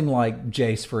like something like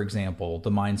Jace, for example, the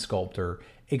Mind Sculptor,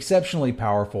 exceptionally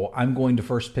powerful. I'm going to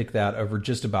first pick that over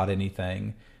just about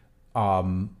anything.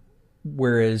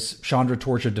 Whereas Chandra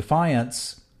Torch of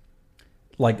Defiance,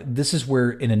 like this is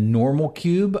where in a normal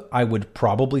cube, I would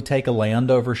probably take a land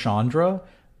over Chandra.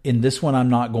 In this one, I'm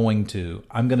not going to.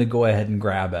 I'm going to go ahead and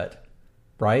grab it,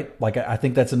 right? Like I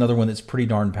think that's another one that's pretty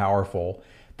darn powerful.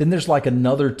 Then there's like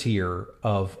another tier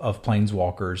of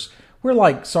Planeswalkers where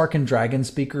like Sarkhan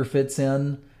Dragonspeaker fits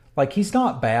in. Like, he's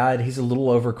not bad. He's a little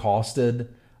overcosted.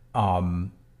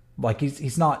 Like,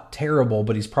 he's not terrible,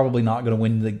 but he's probably not going to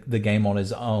win the game on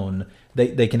his own.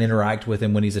 They can interact with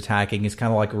him when he's attacking. He's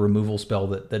kind of like a removal spell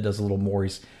that does a little more.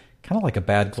 He's kind of like a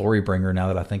bad Glorybringer now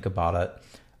that I think about it.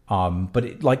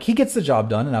 But he gets the job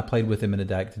done, and I played with him in a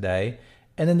deck today.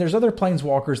 And then there's other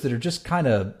Planeswalkers that are just kind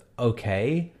of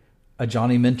okay. A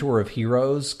Johnny, Mentor of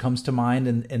Heroes, comes to mind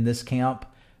in this camp.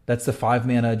 That's the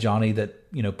 5-mana Johnny that,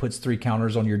 you know, puts 3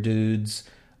 counters on your dudes,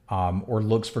 or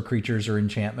looks for creatures or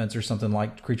enchantments or something,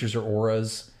 like creatures or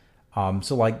auras.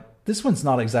 So like, this one's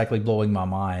not exactly blowing my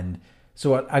mind.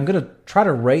 So I'm going to try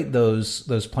to rate those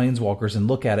Planeswalkers and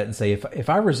look at it and say, if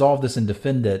I resolve this and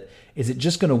defend it, is it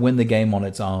just going to win the game on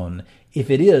its own? If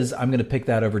it is, I'm going to pick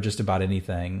that over just about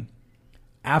anything.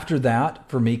 After that,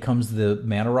 for me, comes the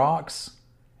Mana Rocks.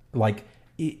 Like,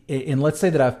 and let's say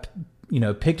that I've, you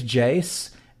know, picked Jace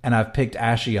and I've picked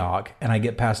Ashiok and I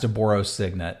get past a Boros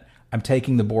Signet. I'm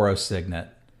taking the Boros Signet.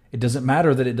 It doesn't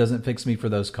matter that it doesn't fix me for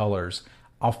those colors.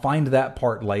 I'll find that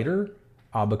part later,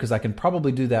 because I can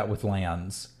probably do that with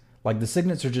lands. Like, the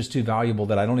Signets are just too valuable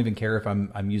that I don't even care if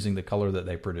I'm using the color that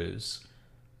they produce.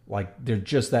 Like, they're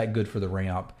just that good for the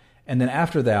ramp. And then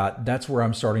after that, that's where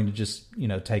I'm starting to just, you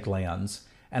know, take lands.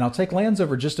 And I'll take lands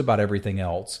over just about everything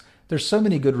else. There's so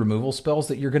many good removal spells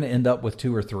that you're going to end up with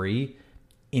 2 or 3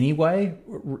 anyway.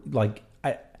 Like,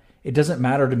 it doesn't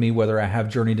matter to me whether I have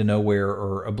Journey to Nowhere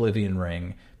or Oblivion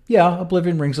Ring. Yeah,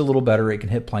 Oblivion Ring's a little better. It can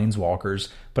hit Planeswalkers,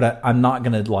 but I'm not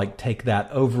going to like take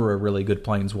that over a really good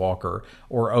Planeswalker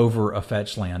or over a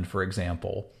fetch land, for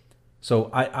example.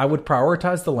 So I would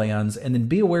prioritize the lands, and then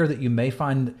be aware that you may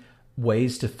find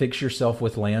ways to fix yourself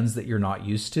with lands that you're not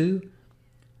used to.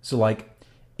 So like,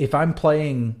 if I'm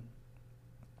playing...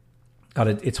 God,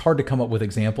 it's hard to come up with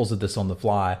examples of this on the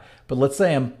fly, but let's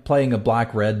say I'm playing a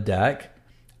black-red deck.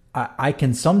 I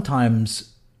can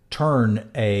sometimes turn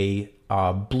a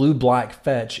blue-black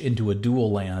fetch into a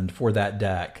dual land for that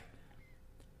deck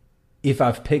if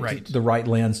I've picked the right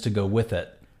lands to go with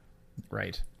it.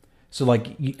 Right. So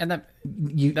like,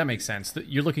 that makes sense.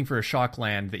 You're looking for a shock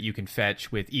land that you can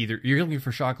fetch with either. You're looking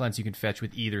for shock lands you can fetch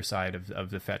with either side of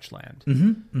the fetch land.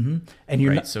 Mm-hmm, mm-hmm. And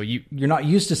you're not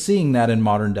used to seeing that in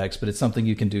modern decks, but it's something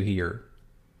you can do here.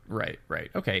 Right.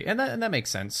 Okay, and that makes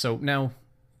sense. So now,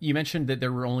 you mentioned that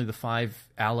there were only the 5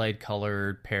 allied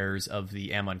colored pairs of the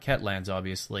Amonkhet lands,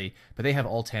 obviously, but they have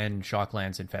all 10 shock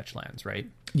lands and fetch lands, right?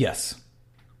 Yes.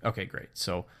 Okay, great.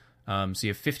 So you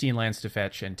have 15 lands to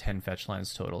fetch and 10 fetch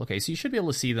lands total. Okay, so you should be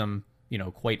able to see them, you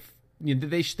know,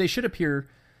 they should appear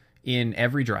in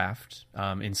every draft,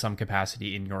 in some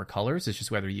capacity in your colors. It's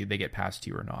just whether they get past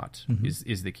you or not,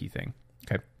 is the key thing.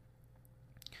 Okay.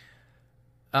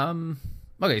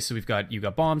 Okay, so you've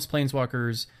got bombs,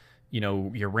 planeswalkers, you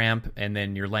know, your ramp, and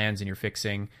then your lands and your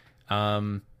fixing.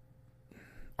 Are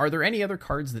there any other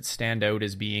cards that stand out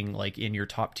as being like in your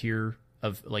top tier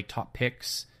of like top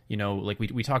picks? You know, like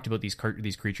we talked about these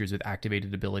creatures with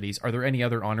activated abilities. Are there any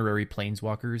other honorary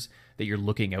planeswalkers that you're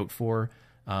looking out for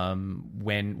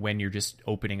when you're just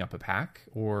opening up a pack?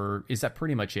 Or is that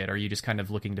pretty much it? Are you just kind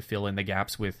of looking to fill in the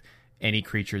gaps with any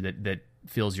creature that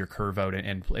fills your curve out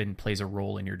and plays a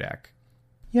role in your deck?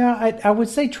 Yeah, I would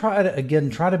say try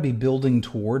to be building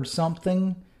towards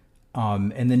something,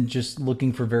 and then just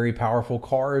looking for very powerful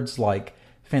cards like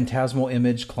Phantasmal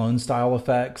Image, clone style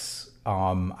effects.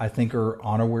 I think are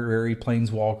honorary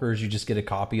planeswalkers. You just get a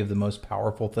copy of the most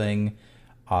powerful thing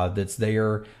that's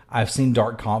there. I've seen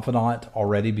Dark Confidant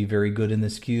already be very good in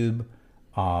this cube,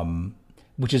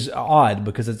 which is odd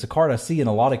because it's a card I see in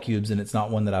a lot of cubes and it's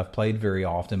not one that I've played very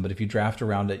often. But if you draft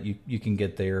around it, you can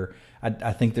get there.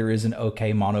 I think there is an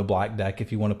okay mono black deck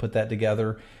if you want to put that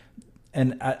together.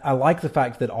 And I like the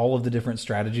fact that all of the different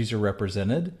strategies are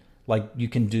represented. Like, you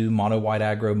can do mono white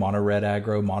aggro, mono red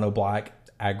aggro, mono black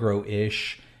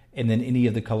aggro-ish, and then any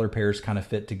of the color pairs kind of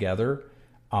fit together.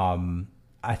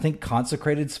 I think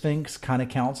Consecrated Sphinx kind of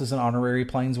counts as an honorary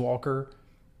planeswalker.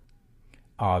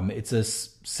 It's a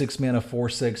 6 mana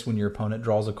 4/6. When your opponent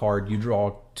draws a card, you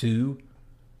draw 2.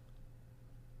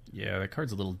 Yeah, that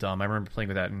card's a little dumb. I remember playing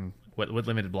with that in what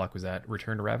limited block was that?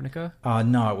 Return to Ravnica?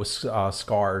 No, it was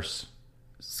Scars.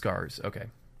 Scars. Okay,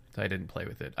 so I didn't play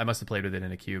with it. I must have played with it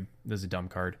in a cube. This is a dumb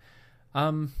card.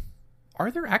 Are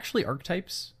there actually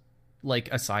archetypes, like,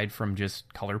 aside from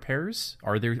just color pairs?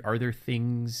 Are there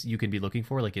things you can be looking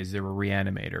for? Like, is there a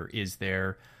Reanimator? Is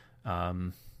there, I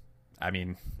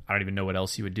mean, I don't even know what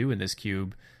else you would do in this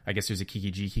cube. I guess there's a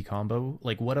Kiki-Jiki combo.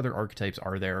 Like, what other archetypes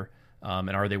are there, and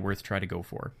are they worth trying to go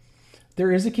for?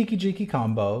 There is a Kiki-Jiki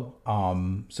combo.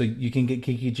 So you can get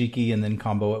Kiki-Jiki and then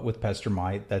combo it with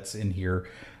Pestermite. That's in here.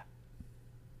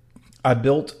 I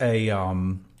built a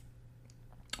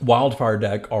Wildfire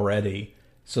deck already.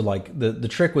 So like the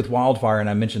trick with Wildfire, and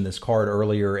I mentioned this card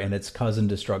earlier, and its cousin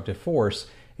Destructive Force,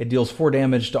 it deals 4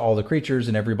 damage to all the creatures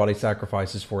and everybody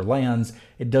sacrifices 4 lands.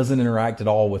 It doesn't interact at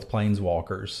all with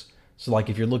Planeswalkers. So like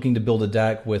if you're looking to build a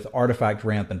deck with Artifact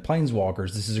Ramp and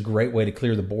Planeswalkers, this is a great way to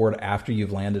clear the board after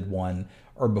you've landed one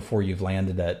or before you've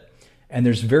landed it. And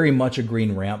there's very much a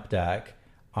green ramp deck.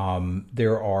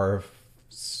 There are,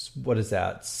 what is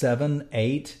that, 7,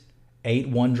 8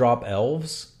 1-drop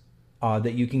elves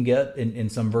that you can get in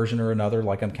some version or another.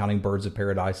 Like I'm counting Birds of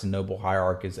Paradise and Noble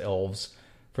Hierarch as elves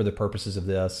for the purposes of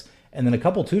this. And then a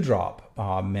couple 2-drop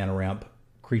mana ramp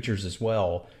creatures as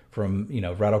well, from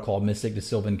Rattleclaw Mystic to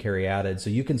Sylvan Caryatid. So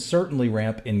you can certainly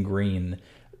ramp in green.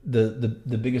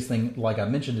 The biggest thing, like I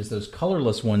mentioned, is those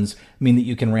colorless ones mean that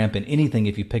you can ramp in anything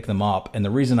if you pick them up. And the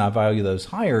reason I value those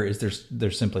higher is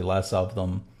there's simply less of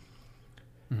them.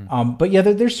 Mm-hmm. But yeah,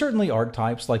 there's certainly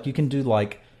archetypes. Like you can do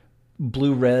like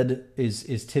blue-red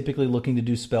is typically looking to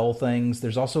do spell things.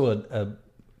 There's also a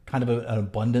kind of an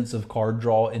abundance of card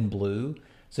draw in blue.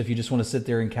 So if you just want to sit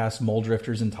there and cast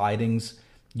Mulldrifters and Tidings,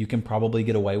 you can probably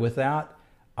get away with that.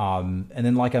 And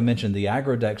then, like I mentioned, the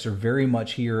aggro decks are very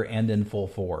much here and in full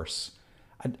force.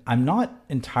 I'm not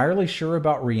entirely sure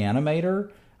about Reanimator.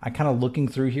 I'm kind of looking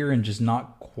through here and just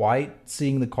not quite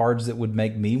seeing the cards that would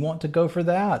make me want to go for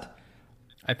that.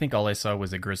 I think all I saw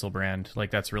was a Griselbrand.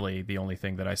 Like, that's really the only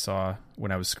thing that I saw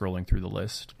when I was scrolling through the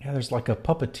list. Yeah, there's like a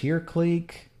Puppeteer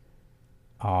Clique.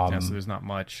 Yeah, so there's not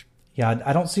much. Yeah,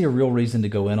 I don't see a real reason to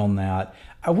go in on that.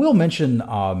 I will mention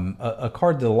a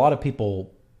card that a lot of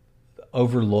people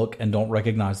overlook and don't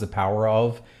recognize the power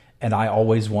of, and I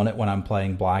always want it when I'm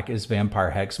playing black, is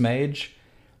Vampire Hexmage.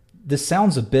 This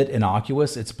sounds a bit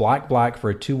innocuous. It's black for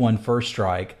a 2/1 first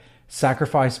strike.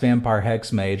 Sacrifice Vampire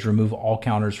Hexmage, remove all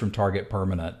counters from target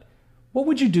permanent. What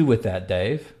would you do with that,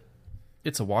 Dave?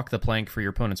 It's a walk the plank for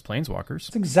your opponent's Planeswalkers.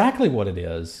 That's exactly what it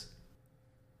is.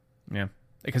 Yeah.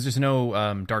 Because there's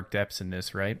no dark depths in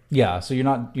this, right? Yeah, so you're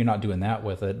not doing that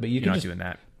with it, but you can just doing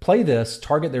that. Play this,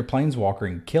 target their Planeswalker,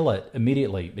 and kill it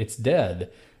immediately. It's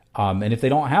dead. And if they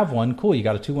don't have one, cool, you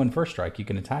got a 2/1 first strike. You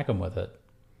can attack them with it.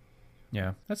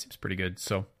 Yeah, that seems pretty good.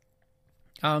 So,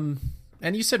 and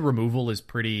you said removal is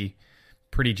pretty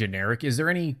generic. Is there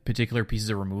any particular pieces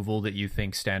of removal that you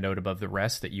think stand out above the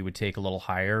rest that you would take a little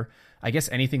higher? I guess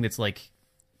anything that's like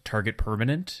target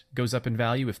permanent goes up in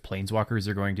value if Planeswalkers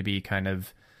are going to be kind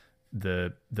of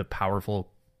the powerful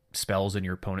spells on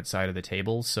your opponent's side of the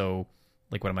table. So,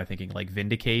 like, what am I thinking? Like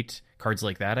Vindicate, cards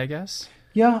like that, I guess?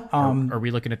 Yeah. Are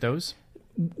we looking at those?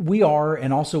 We are,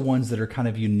 and also ones that are kind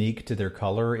of unique to their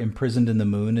color. Imprisoned in the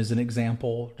Moon is an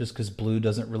example, just because blue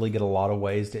doesn't really get a lot of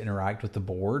ways to interact with the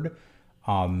board.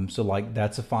 So, like,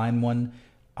 that's a fine one.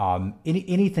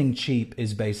 Anything cheap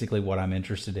is basically what I'm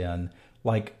interested in.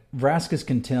 Like, Vraska's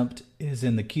Contempt is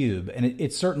in the cube, and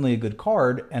it's certainly a good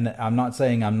card, and I'm not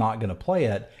saying I'm not going to play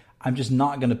it. I'm just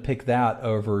not going to pick that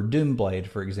over Doomblade,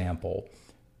 for example,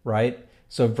 right?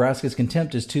 So Vraska's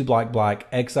Contempt is 2 black,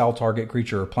 exile target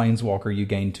creature or planeswalker, you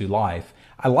gain 2 life.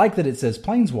 I like that it says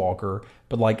planeswalker,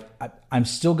 but like I'm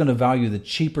still going to value the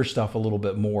cheaper stuff a little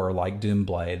bit more, like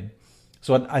Doomblade.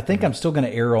 So I think I'm still going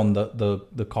to err on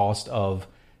the cost of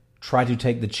try to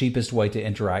take the cheapest way to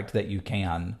interact that you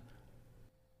can.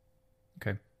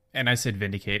 Okay. And I said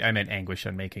Vindicate. I meant Anguish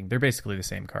Unmaking. They're basically the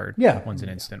same card. Yeah. One's an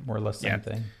instant. More or less the same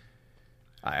thing.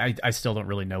 I still don't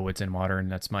really know what's in Modern.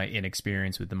 That's my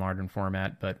inexperience with the Modern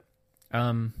format. But,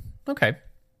 okay.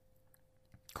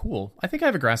 Cool. I think I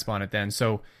have a grasp on it then.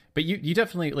 So, but you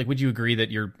definitely, like, would you agree that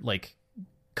you're, like,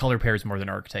 color pairs more than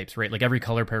archetypes, right? Like, every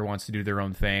color pair wants to do their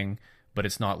own thing, but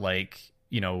it's not like,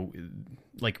 you know,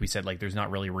 like we said, like, there's not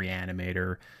really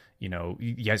Reanimator. You know,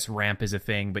 yes, ramp is a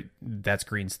thing, but that's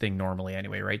Green's thing normally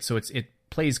anyway, right? So it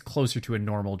plays closer to a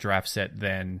normal draft set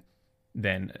than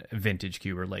Vintage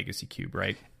Cube or Legacy Cube,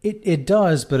 right? It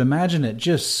does, but imagine it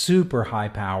just super high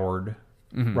powered,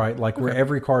 right? Like where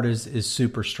every card is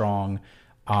super strong,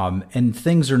 and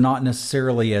things are not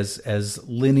necessarily as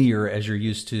linear as you're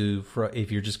used to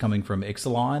if you're just coming from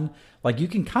Ixalan. Like you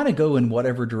can kind of go in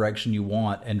whatever direction you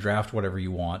want and draft whatever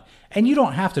you want, and you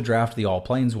don't have to draft the all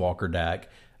Planeswalker deck.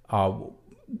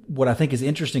 What I think is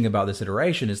interesting about this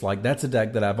iteration is like that's a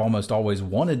deck that I've almost always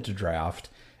wanted to draft.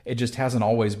 It just hasn't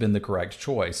always been the correct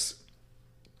choice.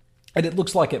 And it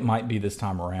looks like it might be this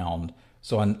time around.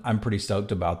 So I'm pretty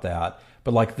stoked about that.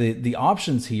 But like the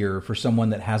options here for someone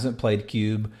that hasn't played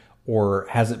Cube or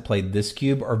hasn't played this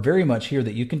Cube are very much here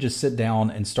that you can just sit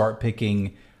down and start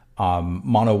picking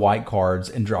mono white cards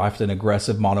and draft an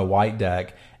aggressive mono white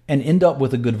deck and end up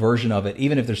with a good version of it,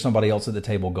 even if there's somebody else at the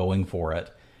table going for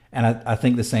it. And I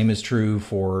think the same is true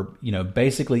for,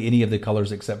 basically any of the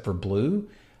colors except for blue.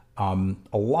 A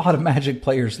lot of Magic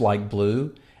players like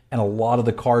blue, and a lot of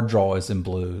the card draw is in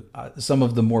blue. Some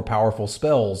of the more powerful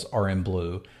spells are in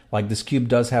blue. Like this cube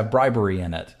does have Bribery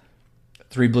in it.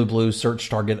 3 blue, search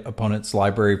target opponent's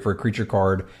library for a creature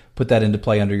card, put that into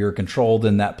play under your control,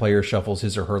 then that player shuffles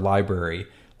his or her library.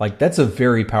 Like, that's a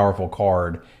very powerful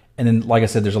card. And then, like I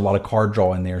said, there's a lot of card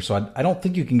draw in there, so I don't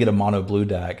think you can get a mono blue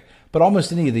deck. But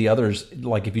almost any of the others,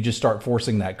 like if you just start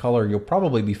forcing that color, you'll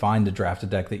probably be fine to draft a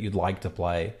deck that you'd like to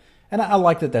play. And I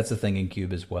like that that's a thing in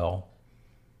Cube as well.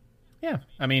 Yeah,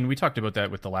 I mean, we talked about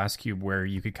that with the last Cube where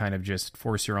you could kind of just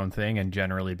force your own thing and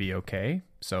generally be okay.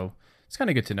 So it's kind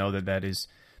of good to know that that is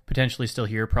potentially still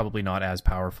here, probably not as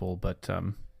powerful, but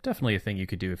definitely a thing you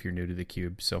could do if you're new to the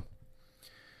Cube. So,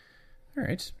 all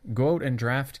right, go out and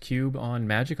draft Cube on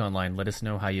Magic Online. Let us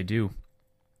know how you do.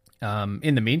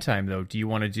 In the meantime, though, do you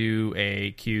want to do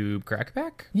a Cube Crack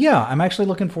Pack? Yeah, I'm actually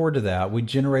looking forward to that. We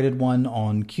generated one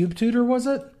on Cube Tutor, was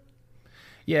it?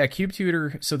 Yeah, Cube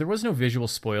Tutor. So there was no visual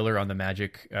spoiler on the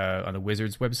Magic, on the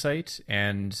Wizards website,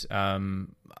 and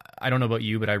I don't know about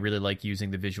you, but I really like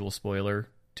using the visual spoiler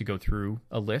to go through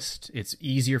a list. It's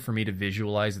easier for me to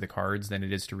visualize the cards than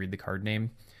it is to read the card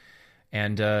name.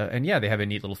 And yeah, they have a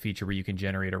neat little feature where you can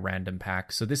generate a random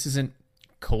pack. So this isn't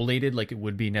collated like it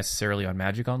would be necessarily on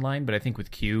Magic Online, but I think with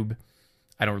Cube,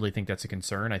 I don't really think that's a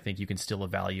concern. I think you can still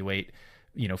evaluate,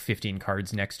 15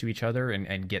 cards next to each other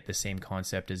and get the same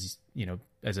concept as,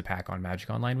 as a pack on Magic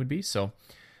Online would be. So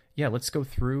yeah, let's go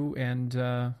through and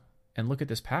look at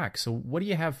this pack. So what do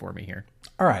you have for me here?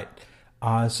 All right.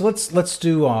 So let's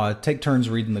do take turns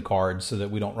reading the cards so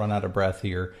that we don't run out of breath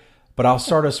here. But I'll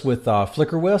start us with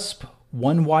Flicker Wisp,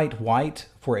 1 white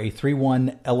for a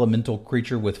 3/1 elemental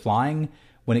creature with flying.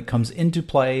 When it comes into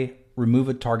play, remove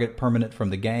a target permanent from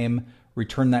the game.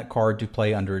 Return that card to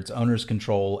play under its owner's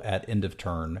control at end of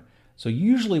turn. So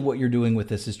usually what you're doing with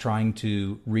this is trying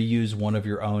to reuse one of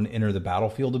your own enter the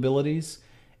battlefield abilities.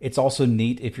 It's also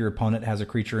neat if your opponent has a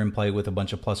creature in play with a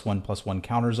bunch of +1/+1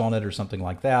 counters on it or something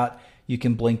like that. You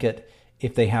can blink it.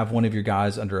 If they have one of your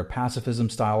guys under a pacifism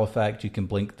style effect, you can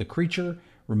blink the creature,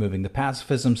 removing the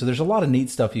pacifism. So there's a lot of neat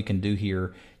stuff you can do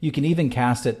here. You can even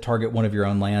cast it, target one of your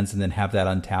own lands, and then have that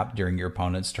untapped during your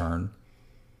opponent's turn.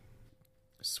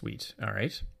 Sweet. All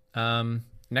right.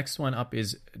 Next one up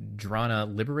is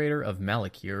Drana, Liberator of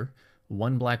Malakir.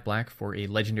 1 black for a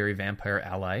legendary vampire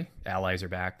ally. Allies are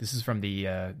back. This is from the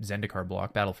Zendikar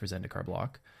block, Battle for Zendikar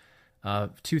block.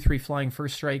 2/3 flying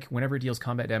first strike. Whenever it deals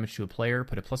combat damage to a player,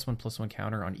 put a +1/+1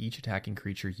 counter on each attacking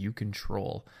creature you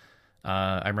control.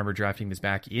 I remember drafting this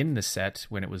back in the set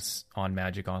when it was on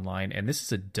Magic Online, and this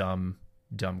is a dumb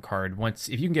card.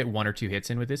 If you can get 1 or 2 hits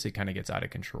in with this, it kind of gets out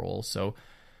of control. So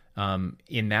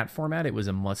in that format, it was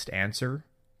a must answer.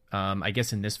 I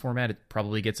guess in this format, it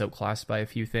probably gets outclassed by a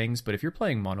few things, but if you're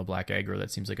playing mono black aggro,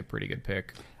 that seems like a pretty good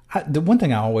pick. The one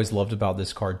thing I always loved about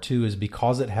this card too is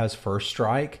because it has first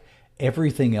strike,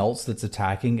 everything else that's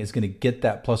attacking is going to get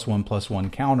that +1/+1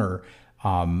 counter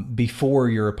before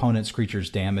your opponent's creatures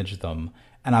damage them.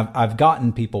 And I've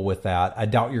gotten people with that. I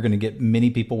doubt you're going to get many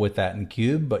people with that in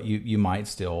Cube, but you might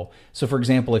still. So for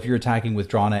example, if you're attacking with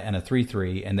Drana and a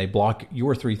 3/3 and they block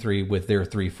your 3/3 with their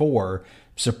 3/4,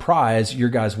 surprise, your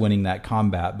guy's winning that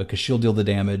combat because she'll deal the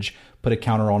damage, put a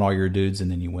counter on all your dudes,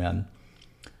 and then you win.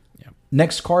 Yeah.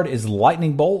 Next card is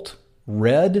Lightning Bolt,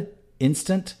 red,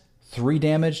 instant, 3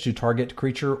 damage to target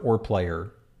creature or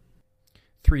player.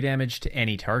 3 damage to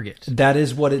any target. That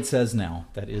is what it says now.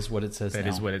 That is what it says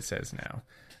now.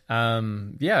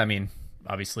 Yeah, I mean,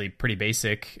 obviously pretty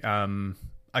basic.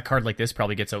 A card like this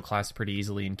probably gets outclassed pretty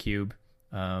easily in Cube.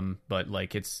 But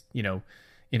like it's,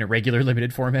 in a regular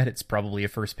limited format, it's probably a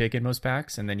first pick in most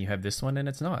packs. And then you have this one and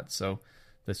it's not. So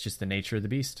that's just the nature of the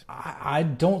beast. I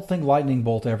don't think Lightning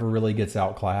Bolt ever really gets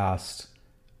outclassed.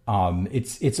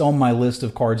 It's on my list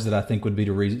of cards that I think would be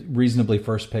to reasonably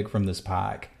first pick from this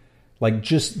pack. Like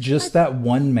just that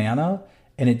 1 mana,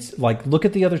 and it's like, look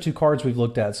at the other 2 cards we've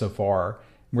looked at so far.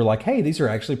 We're like, hey, these are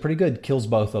actually pretty good. Kills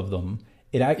both of them.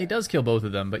 It does kill both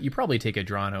of them, but you probably take a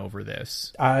Drana over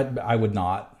this. I would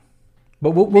not.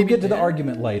 But we'll get to the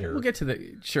argument later. We'll get to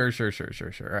the sure.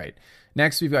 All right.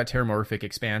 Next, we've got Terramorphic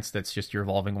Expanse. That's just your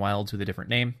Evolving Wilds with a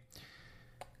different name.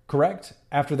 Correct.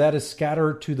 After that is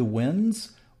Scatter to the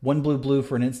Winds. 1 blue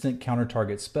for an instant counter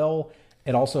target spell.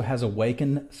 It also has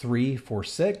Awaken 3 for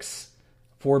 6.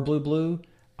 4 blue,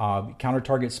 counter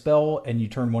target spell, and you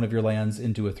turn one of your lands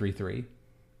into a 3/3.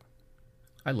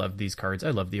 I love these cards. I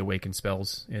love the Awaken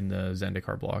spells in the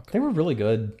Zendikar block. They were really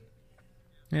good.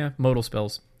 Yeah, modal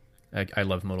spells. I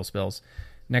love modal spells.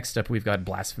 Next up, we've got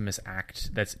Blasphemous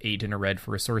Act. That's 8 and a red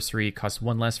for a sorcery. Costs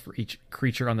 1 less for each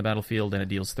creature on the battlefield, and it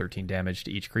deals 13 damage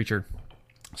to each creature.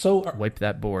 So wipe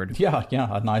that board. Yeah,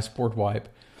 a nice board wipe.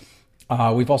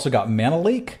 We've also got Mana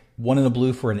Leak, 1 in a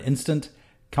blue for an instant.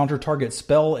 Counter target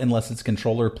spell unless its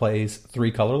controller plays 3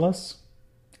 colorless.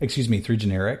 3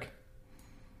 generic.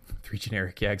 3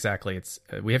 generic, yeah, exactly. It's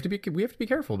we have to be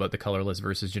careful about the colorless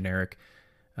versus generic.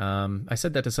 I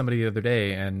said that to somebody the other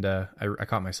day, and I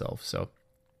caught myself. So,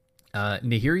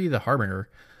 Nahiri the Harbinger,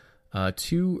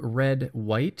 2 red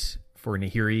white for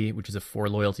Nahiri, which is a 4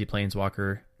 loyalty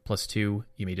planeswalker. +2,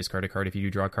 you may discard a card if you do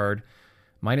draw a card.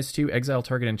 -2, exile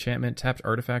target enchantment, tapped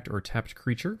artifact or tapped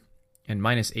creature. And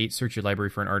 -8, search your library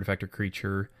for an artifact or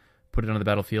creature, put it on the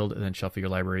battlefield, and then shuffle your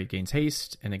library. It gains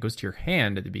haste, and it goes to your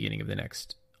hand at the beginning of the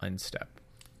next unstep.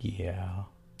 Yeah,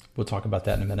 we'll talk about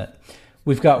that in a minute.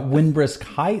 We've got Windbrisk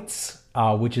Heights,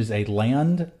 which is a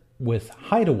land with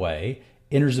Hideaway.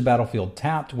 Enters the battlefield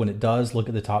tapped. When it does, look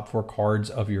at the top 4 cards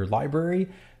of your library.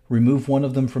 Remove one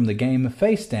of them from the game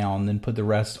face down, then put the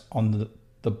rest on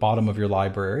the bottom of your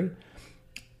library.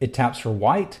 It taps for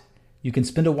white. You can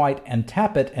spend a white and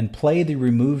tap it and play the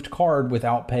removed card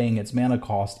without paying its mana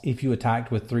cost if you attacked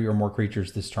with 3 or more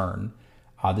creatures this turn.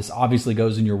 This obviously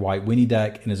goes in your white Winnie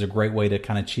deck and is a great way to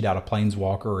kind of cheat out a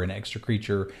planeswalker or an extra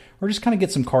creature, or just kind of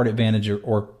get some card advantage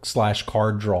or /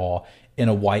 card draw in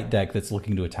a white deck that's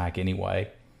looking to attack anyway.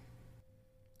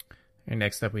 And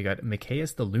next up, we got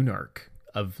Mikaeus the Lunarch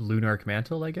of Lunarch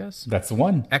Mantle, I guess. That's the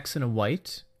one. X and a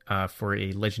white for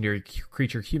a legendary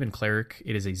creature human cleric.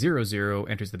 It is a 0/0,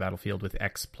 enters the battlefield with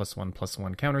X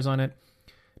 +1/+1 counters on it.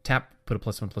 Tap, put a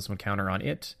 +1/+1 counter on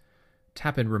it.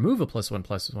 Tap and remove a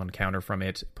 +1/+1 counter from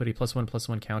it. Put a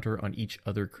 +1/+1 counter on each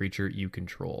other creature you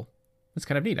control. That's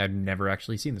kind of neat. I've never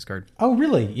actually seen this card. Oh,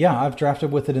 really? Yeah, I've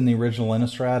drafted with it in the original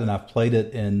Innistrad, and I've played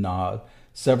it in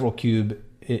several cube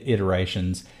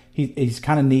iterations. He's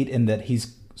kind of neat in that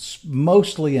he's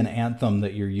mostly an Anthem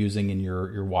that you're using in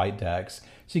your white decks.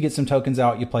 So you get some tokens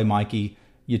out, you play Mikey,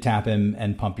 you tap him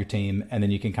and pump your team, and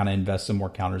then you can kind of invest some more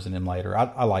counters in him later.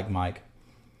 I like Mike.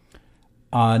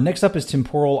 Next up is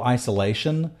Temporal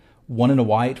Isolation. 1 in a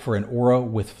white for an aura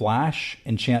with flash.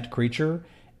 Enchant creature.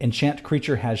 Enchant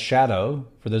creature has shadow.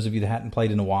 For those of you that hadn't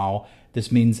played in a while,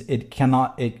 this means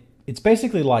it's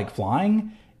basically like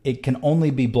flying. It can only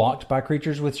be blocked by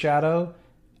creatures with shadow.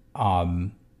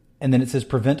 And then it says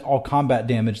prevent all combat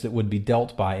damage that would be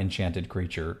dealt by enchanted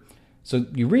creature. So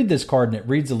you read this card and it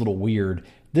reads a little weird.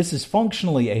 This is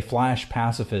functionally a flash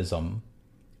pacifism,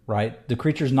 right? The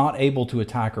creature's not able to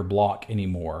attack or block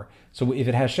anymore. So if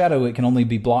it has shadow, it can only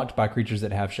be blocked by creatures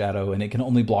that have shadow, and it can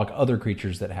only block other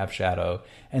creatures that have shadow.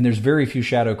 And there's very few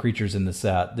shadow creatures in the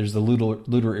set. There's the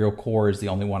Looter Iroquois is the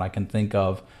only one I can think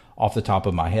of off the top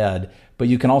of my head. But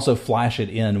you can also flash it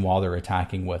in while they're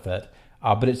attacking with it.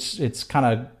 But it's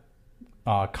kind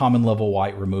of common level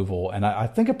white removal, and I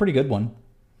think a pretty good one.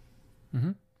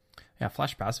 Mm-hmm. Yeah,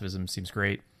 flash pacifism seems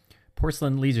great.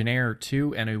 Porcelain Legionnaire,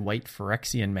 2 and a white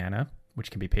Phyrexian mana, which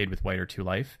can be paid with white or 2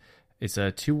 life. It's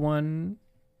a 2/1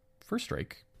 first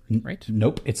strike, right?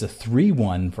 Nope, it's a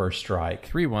 3/1 first strike.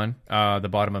 3/1. The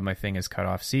bottom of my thing is cut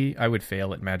off. See, I would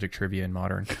fail at Magic Trivia in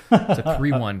Modern. It's a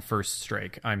 3/1 first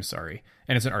strike. I'm sorry.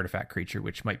 And it's an artifact creature,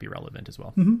 which might be relevant as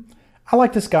well. Mm-hmm. I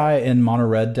like this guy in mono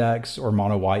red decks or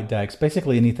mono white decks.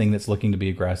 Basically anything that's looking to be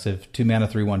aggressive. 2 mana,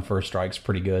 3/1 first strike's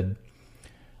pretty good.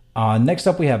 Next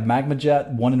up we have Magma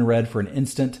Jet, 1 in red for an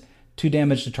instant. 2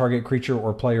 damage to target creature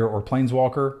or player or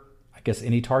planeswalker. I guess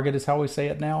any target is how we say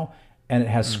it now. And it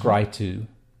has Scry 2.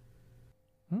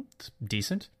 It's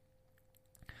decent.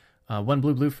 1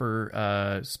 blue for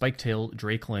Spiketail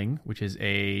Drakeling, which is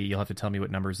you'll have to tell me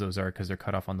what numbers those are because they're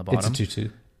cut off on the bottom. It's a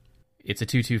 2/2. It's a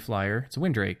 2/2 flyer. It's a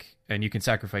Windrake, and you can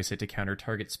sacrifice it to counter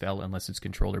target spell unless its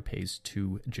controller pays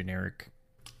 2 generic.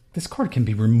 This card can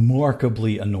be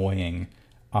remarkably annoying.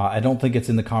 I don't think it's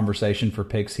in the conversation for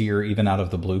picks here, even out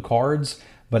of the blue cards.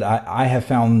 But I have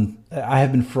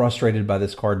been frustrated by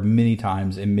this card many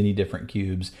times in many different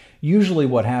cubes. Usually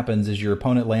what happens is your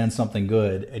opponent lands something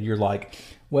good, and you're like,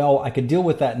 well, I could deal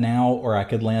with that now, or I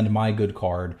could land my good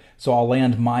card. So I'll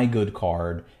land my good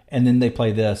card, and then they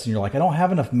play this, and you're like, I don't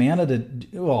have enough mana to...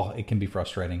 Well, it can be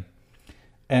frustrating.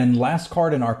 And last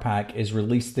card in our pack is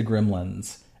Release the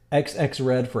Gremlins. XX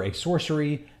red for a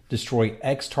sorcery. Destroy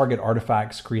X target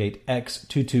artifacts. Create X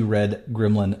 2/2 red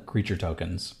gremlin creature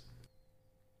tokens.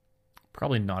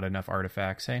 Probably not enough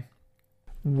artifacts, hey?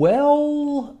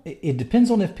 Well, it depends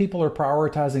on if people are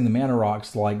prioritizing the mana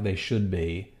rocks like they should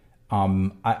be.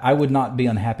 I would not be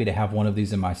unhappy to have one of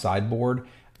these in my sideboard.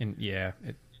 And yeah,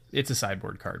 it's a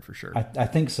sideboard card for sure. I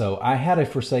think so. I had a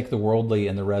Forsake the Worldly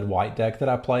in the red-white deck that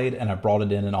I played, and I brought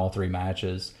it in all 3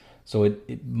 matches. So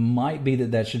it might be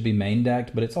that should be main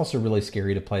decked, but it's also really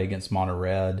scary to play against mono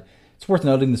red. It's worth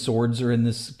noting the swords are in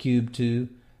this cube too,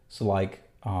 so like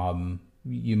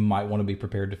you might want to be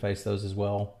prepared to face those as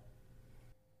well.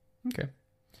 Okay.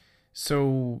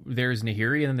 So there's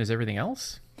Nahiri and then there's everything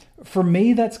else? For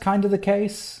me, that's kind of the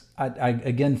case. I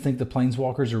again think the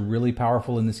Planeswalkers are really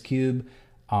powerful in this cube.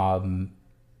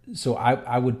 So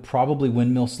I would probably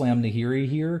Windmill Slam Nahiri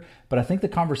here, but I think the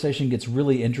conversation gets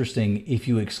really interesting if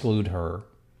you exclude her.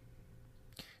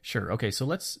 Sure. Okay,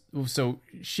 so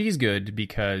she's good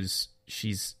because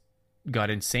she's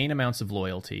got insane amounts of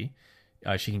loyalty.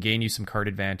 She can gain you some card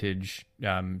advantage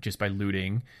just by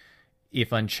looting.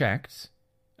 If unchecked,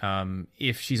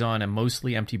 if she's on a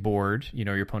mostly empty board,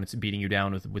 your opponent's beating you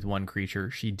down with one creature,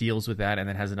 she deals with that and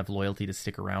then has enough loyalty to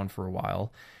stick around for a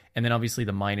while. And then obviously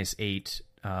the -8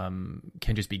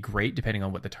 can just be great depending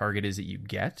on what the target is that you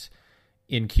get.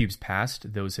 In cubes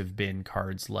past, those have been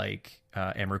cards like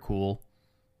Emrakul.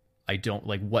 I don't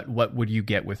like what would you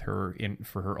get with her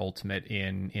for her ultimate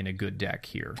in a good deck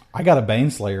here? I got a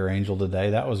Baneslayer Angel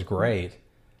today. That was great.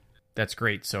 That's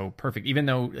great. So perfect. Even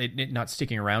though it not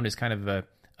sticking around is kind of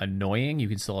annoying, you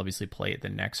can still obviously play it the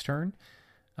next turn.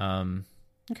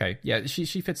 Okay, yeah,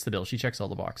 she fits the bill. She checks all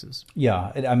the boxes.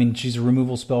 Yeah, I mean, she's a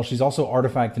removal spell. She's also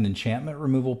artifact and enchantment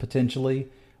removal potentially,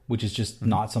 which is just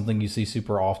not something you see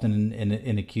super often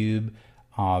in a cube.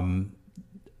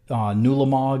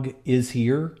 Nulamog is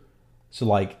here, so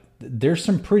like there's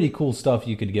some pretty cool stuff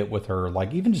you could get with her.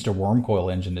 Like even just a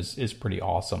Wormcoil Engine is pretty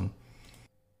awesome.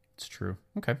 It's true.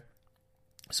 Okay,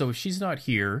 so if she's not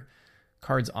here,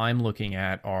 cards I'm looking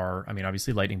at are, I mean,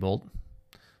 obviously Lightning Bolt.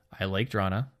 I like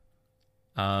Drana.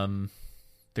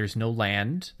 There's no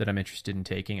land that I'm interested in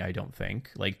taking, I don't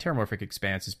think. Like Terramorphic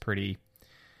Expanse is pretty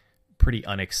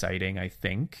unexciting, I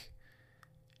think.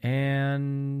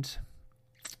 And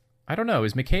I don't know,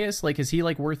 is Mikaeus is he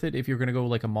worth it if you're gonna go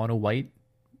like a mono white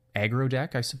aggro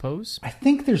deck, I suppose? I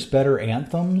think there's better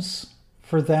anthems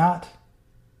for that.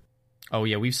 Oh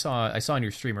yeah, I saw in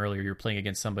your stream earlier you're playing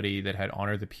against somebody that had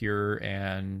Honor the Pure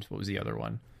and what was the other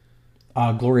one?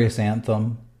 Glorious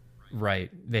Anthem. Right,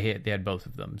 they had both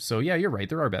of them. So yeah, you're right.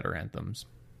 There are better anthems.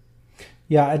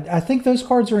 Yeah, I think those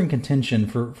cards are in contention.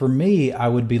 For me, I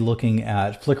would be looking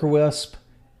at Flickerwisp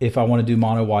if I want to do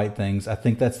mono white things. I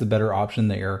think that's the better option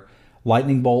there.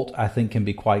 Lightning Bolt, I think, can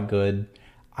be quite good.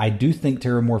 I do think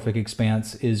Terramorphic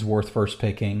Expanse is worth first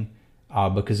picking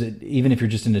because even if you're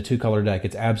just in a 2-color deck,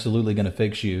 it's absolutely going to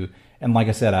fix you. And like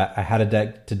I said, I had a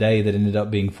deck today that ended up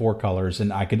being 4 colors,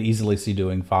 and I could easily see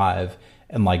doing 5.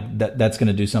 And like that's going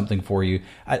to do something for you.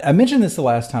 I mentioned this the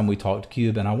last time we talked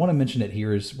Cube, and I want to mention it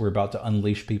here as we're about to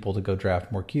unleash people to go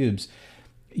draft more cubes.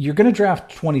 You're going to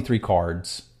draft 23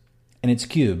 cards, and it's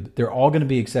Cube. They're all going to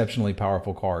be exceptionally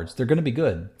powerful cards. They're going to be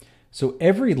good. So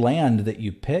every land that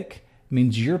you pick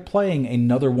means you're playing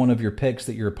another one of your picks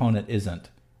that your opponent isn't,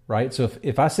 right? So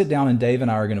if I sit down and Dave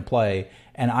and I are going to play,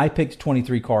 and I picked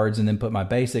 23 cards and then put my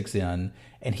basics in,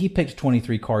 and he picked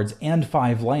 23 cards and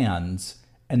 5 lands,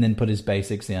 and then put his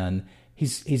basics in,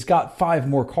 he's got 5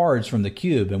 more cards from the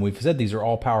cube, and we've said these are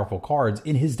all powerful cards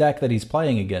in his deck that he's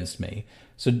playing against me.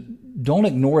 So don't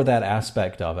ignore that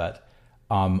aspect of it.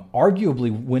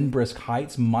 Arguably, Windbrisk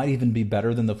Heights might even be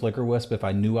better than the Flickerwisp if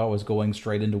I knew I was going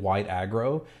straight into white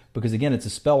aggro, because again, it's a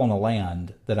spell on a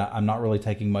land that I'm not really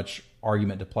taking much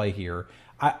argument to play here.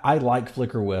 I like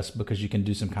Flickerwisp because you can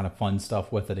do some kind of fun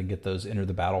stuff with it and get those enter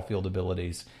the battlefield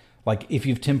abilities. Like, if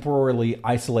you've temporarily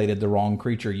isolated the wrong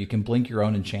creature, you can blink your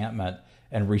own enchantment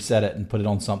and reset it and put it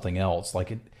on something else.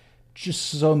 Like, just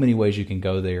so many ways you can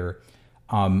go there.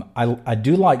 I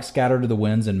do like Scatter to the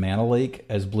Winds and Mana Leak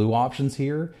as blue options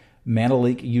here. Mana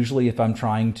Leak, usually if I'm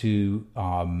trying to...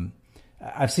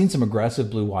 I've seen some aggressive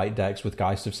blue-white decks with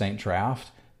Geist of St. Traft,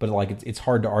 but like it's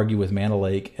hard to argue with Mana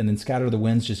Leak. And then Scatter to the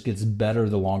Winds just gets better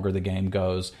the longer the game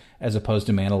goes, as opposed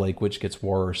to Mana Leak, which gets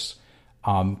worse.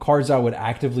 Cards I would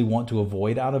actively want to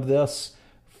avoid out of this,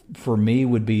 for me,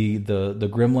 would be the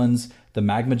Gremlins, the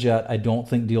Magma Jet. I don't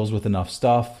think deals with enough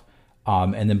stuff,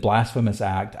 and then Blasphemous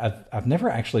Act. I've never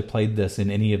actually played this in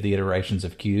any of the iterations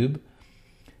of Cube.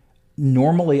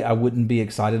 Normally, I wouldn't be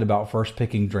excited about first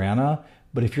picking Drana,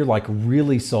 but if you're like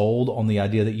really sold on the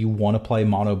idea that you want to play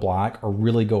mono black or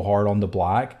really go hard on the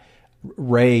black,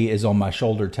 Ray is on my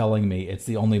shoulder telling me it's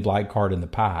the only black card in the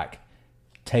pack.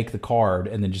 Take the card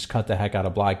and then just cut the heck out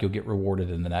of black. You'll get rewarded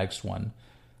in the next one.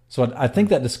 So I think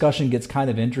that discussion gets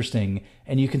kind of interesting,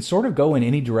 and you can sort of go in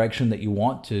any direction that you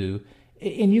want to.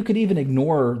 And you could even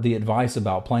ignore the advice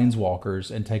about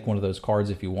Planeswalkers and take one of those cards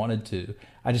if you wanted to.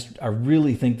 I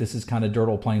really think this is kind of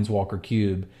Dirtle Planeswalker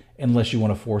Cube, unless you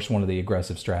want to force one of the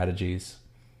aggressive strategies.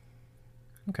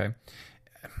 Okay.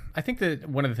 I think that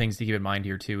one of the things to keep in mind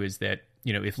here too is that,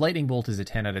 if Lightning Bolt is a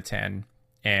 10 out of 10,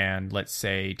 and let's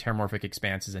say Terramorphic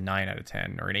Expanse is a 9 out of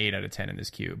 10 or an 8 out of 10 in this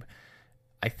cube,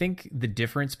 I think the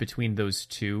difference between those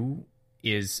two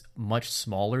is much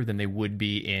smaller than they would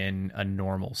be in a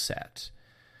normal set,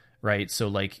 right? So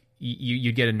like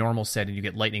you get a normal set and you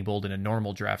get Lightning Bolt in a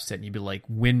normal draft set and you'd be like,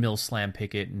 Windmill Slam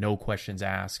pick it, no questions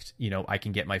asked, I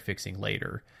can get my fixing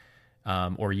later.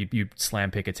 Or you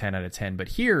slam pick a 10 out of 10. But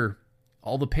here,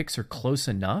 all the picks are close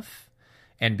enough.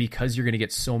 And because you're going to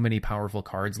get so many powerful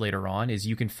cards later on, is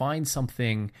you can find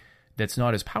something that's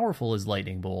not as powerful as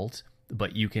Lightning Bolt,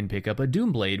 but you can pick up a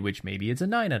Doomblade, which maybe it's a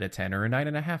 9 out of 10 or a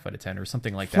 9.5 out of 10 or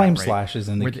something like Flame that. Right? Slash is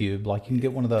in the cube. Like, you can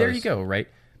get one of those. There you go, right?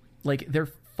 Like, they're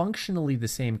functionally the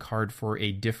same card for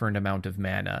a different amount of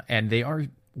mana, and they are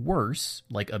worse,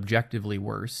 like objectively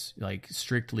worse, like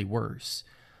strictly worse.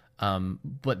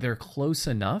 But they're close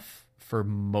enough for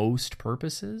most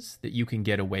purposes that you can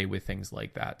get away with things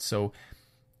like that. So,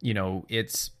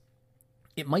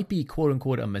 it might be quote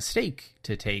unquote a mistake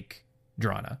to take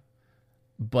Drana,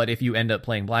 but if you end up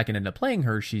playing black and end up playing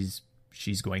her, she's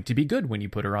going to be good when you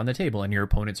put her on the table, and your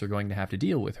opponents are going to have to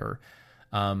deal with her.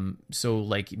 So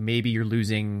like maybe you're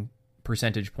losing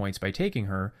percentage points by taking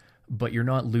her, but you're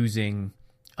not losing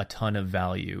a ton of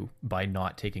value by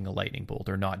not taking a Lightning Bolt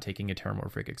or not taking a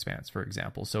Terramorphic Expanse, for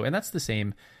example. So, and that's the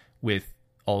same with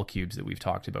all cubes that we've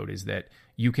talked about, is that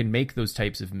you can make those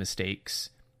types of mistakes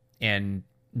and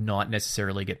not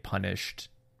necessarily get punished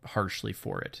harshly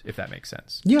for it, if that makes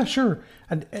sense. Yeah, sure.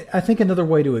 I think another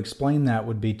way to explain that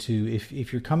would be to,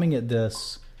 if you're coming at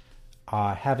this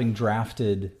having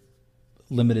drafted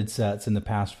limited sets in the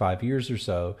past 5 years or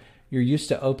so, you're used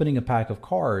to opening a pack of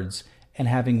cards and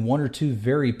having one or two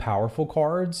very powerful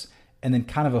cards and then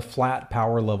kind of a flat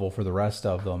power level for the rest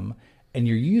of them. And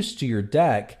you're used to your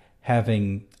deck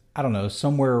having, I don't know,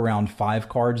 somewhere around 5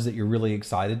 cards that you're really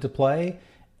excited to play.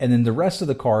 And then the rest of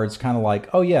the cards kind of like,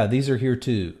 oh yeah, these are here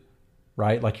too,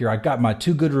 right? Like I've got my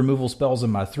 2 good removal spells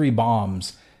and my 3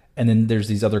 bombs. And then there's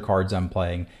these other cards I'm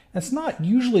playing. That's not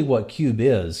usually what Cube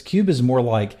is. Cube is more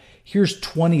like, here's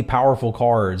 20 powerful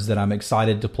cards that I'm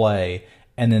excited to play,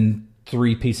 and then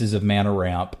 3 pieces of mana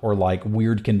ramp or like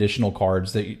weird conditional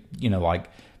cards that, like,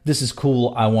 this is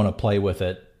cool, I want to play with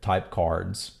it type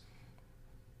cards.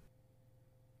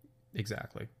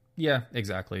 Exactly. Yeah,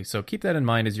 exactly. So keep that in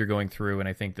mind as you're going through, and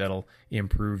I think that'll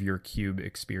improve your Cube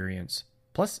experience.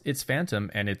 Plus, it's Phantom,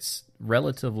 and it's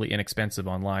relatively inexpensive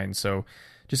online, so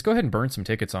just go ahead and burn some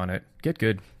tickets on it. Get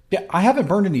good. Yeah, I haven't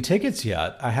burned any tickets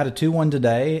yet. I had a 2-1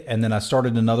 today, and then I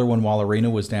started another one while Arena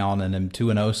was down, and I'm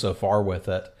 2-0 so far with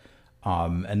it.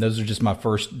 And those are just my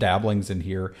first dabblings in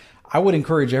here. I would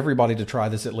encourage everybody to try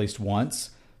this at least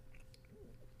once.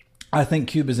 I think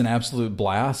Cube is an absolute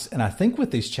blast, and I think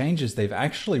with these changes, they've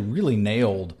actually really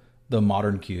nailed the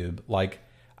modern Cube. Like,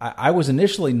 I was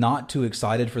initially not too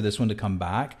excited for this one to come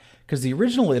back, because the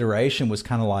original iteration was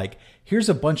kind of like, here's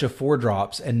a bunch of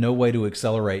 4-drops and no way to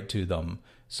accelerate to them.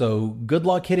 So good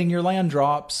luck hitting your land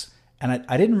drops. And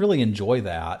I didn't really enjoy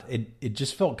that. It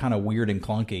just felt kind of weird and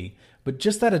clunky. But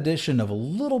just that addition of a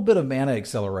little bit of mana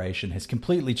acceleration has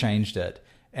completely changed it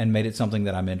and made it something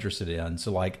that I'm interested in.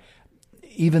 So like,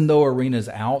 even though Arena's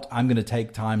out, I'm going to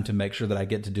take time to make sure that I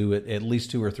get to do it at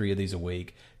least 2 or 3 of these a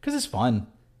week, because it's fun.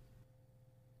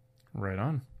 Right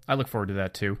on. I look forward to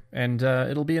that too. And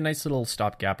it'll be a nice little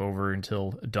stopgap over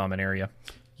until Dominaria.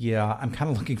 Yeah, I'm kind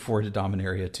of looking forward to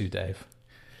Dominaria too, Dave.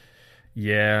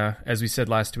 Yeah, as we said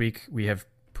last week, we have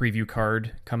preview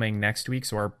card coming next week.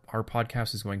 So our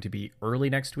podcast is going to be early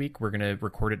next week. We're going to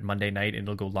record it Monday night and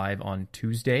it'll go live on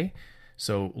Tuesday.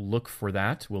 So look for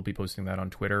that. We'll be posting that on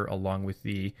Twitter along with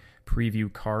the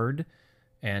preview card.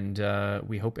 And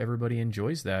we hope everybody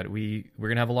enjoys that. We're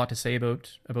going to have a lot to say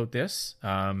about this.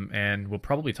 And we'll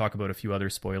probably talk about a few other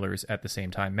spoilers at the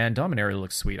same time. Man, Dominaria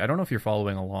looks sweet. I don't know if you're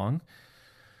following along,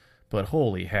 but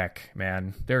holy heck,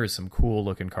 man, there is some cool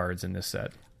looking cards in this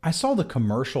set. I saw the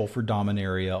commercial for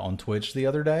Dominaria on Twitch the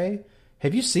other day.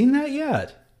 Have you seen that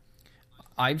yet?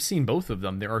 I've seen both of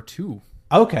them. There are 2.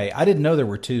 Okay, I didn't know there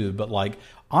were 2, but like,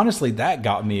 honestly, that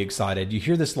got me excited. You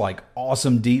hear this like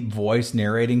awesome deep voice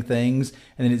narrating things,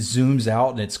 and then it zooms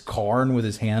out and it's Karn with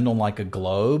his hand on like a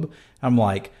globe. I'm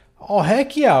like, oh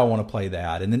heck yeah, I want to play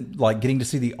that. And then like getting to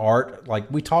see the art,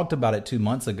 like we talked about it 2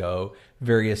 months ago,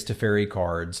 various Teferi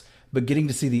cards, but getting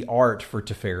to see the art for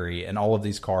Teferi and all of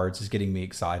these cards is getting me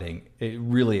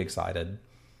really excited.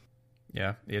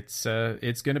 Yeah, it's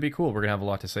going to be cool. We're going to have a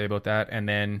lot to say about that. And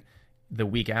then the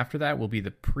week after that will be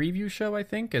the preview show, I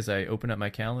think, as I open up my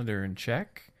calendar and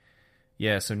check.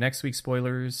 Yeah, so next week,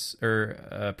 spoilers,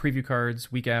 or preview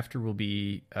cards. Week after will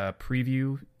be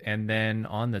preview. And then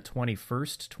on the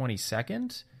 21st,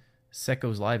 22nd, set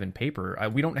goes live in paper.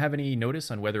 We don't have any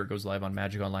notice on whether it goes live on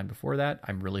Magic Online before that.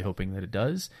 I'm really hoping that it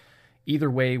does. Either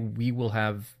way, we will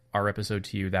have our episode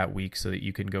to you that week so that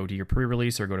you can go to your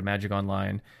pre-release or go to Magic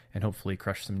Online and hopefully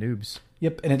crush some noobs.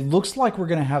 Yep, and it looks like we're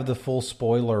going to have the full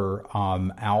spoiler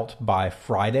out by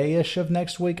Friday-ish of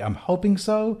next week. I'm hoping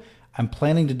so. I'm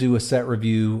planning to do a set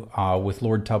review with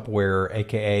Lord Tupperware,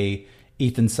 a.k.a.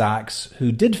 Ethan Sachs,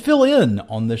 who did fill in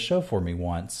on this show for me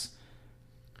once.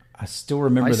 I still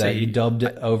remember that. He dubbed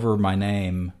it over my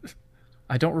name.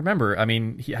 I don't remember. I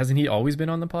mean, hasn't he always been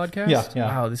on the podcast? Yeah.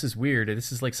 Wow, this is weird.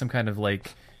 This is like some kind of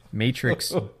like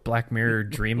Matrix, Black Mirror,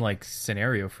 dream-like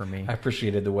scenario for me. I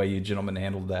appreciated the way you gentlemen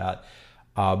handled that.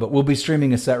 But we'll be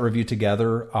streaming a set review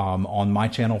together on my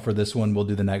channel for this one. We'll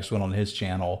do the next one on his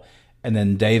channel. And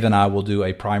then Dave and I will do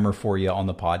a primer for you on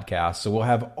the podcast. So we'll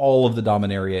have all of the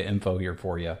Dominaria info here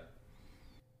for you.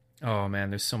 Oh, man,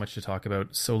 there's so much to talk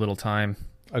about. So little time.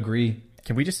 Agree.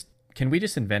 Can we just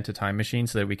invent a time machine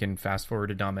so that we can fast forward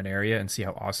to Dominaria and see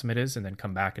how awesome it is and then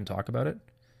come back and talk about it?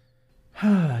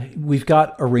 We've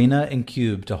got Arena and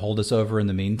Cube to hold us over in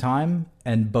the meantime,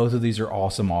 and both of these are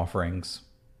awesome offerings.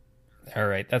 All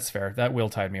right, that's fair. That will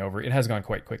tide me over. It has gone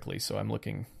quite quickly, so I'm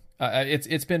looking.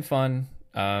 It's been fun.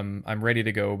 I'm ready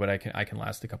to go, but I can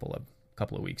last a couple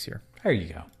of weeks here. There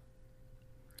you go.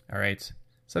 All right.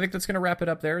 So I think that's going to wrap it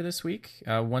up there this week.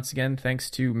 Once again, thanks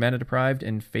to Mana Deprived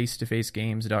and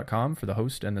FaceToFaceGames.com for the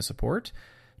host and the support.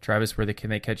 Travis, where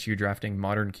can they catch you drafting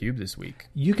Modern Cube this week?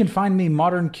 You can find me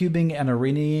modern cubing and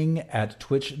arenaing at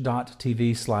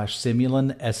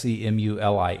twitch.tv/Simulin,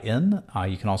 SEMULIN.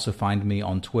 You can also find me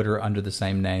on Twitter under the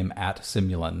same name at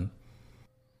Simulin.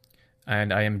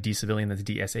 And I am D-Civilian, that's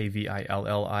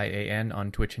DSAVILLIAN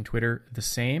on Twitch and Twitter, the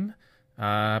same.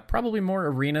 Probably more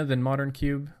Arena than Modern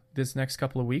Cube this next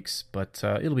couple of weeks, but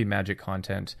it'll be Magic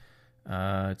content.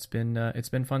 It's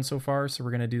been fun so far, so we're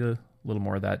going to do a little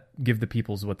more of that, give the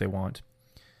peoples what they want.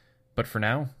 But for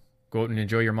now, go out and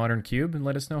enjoy your Modern Cube and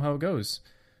let us know how it goes.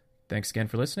 Thanks again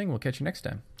for listening. We'll catch you next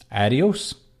time.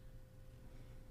 Adios.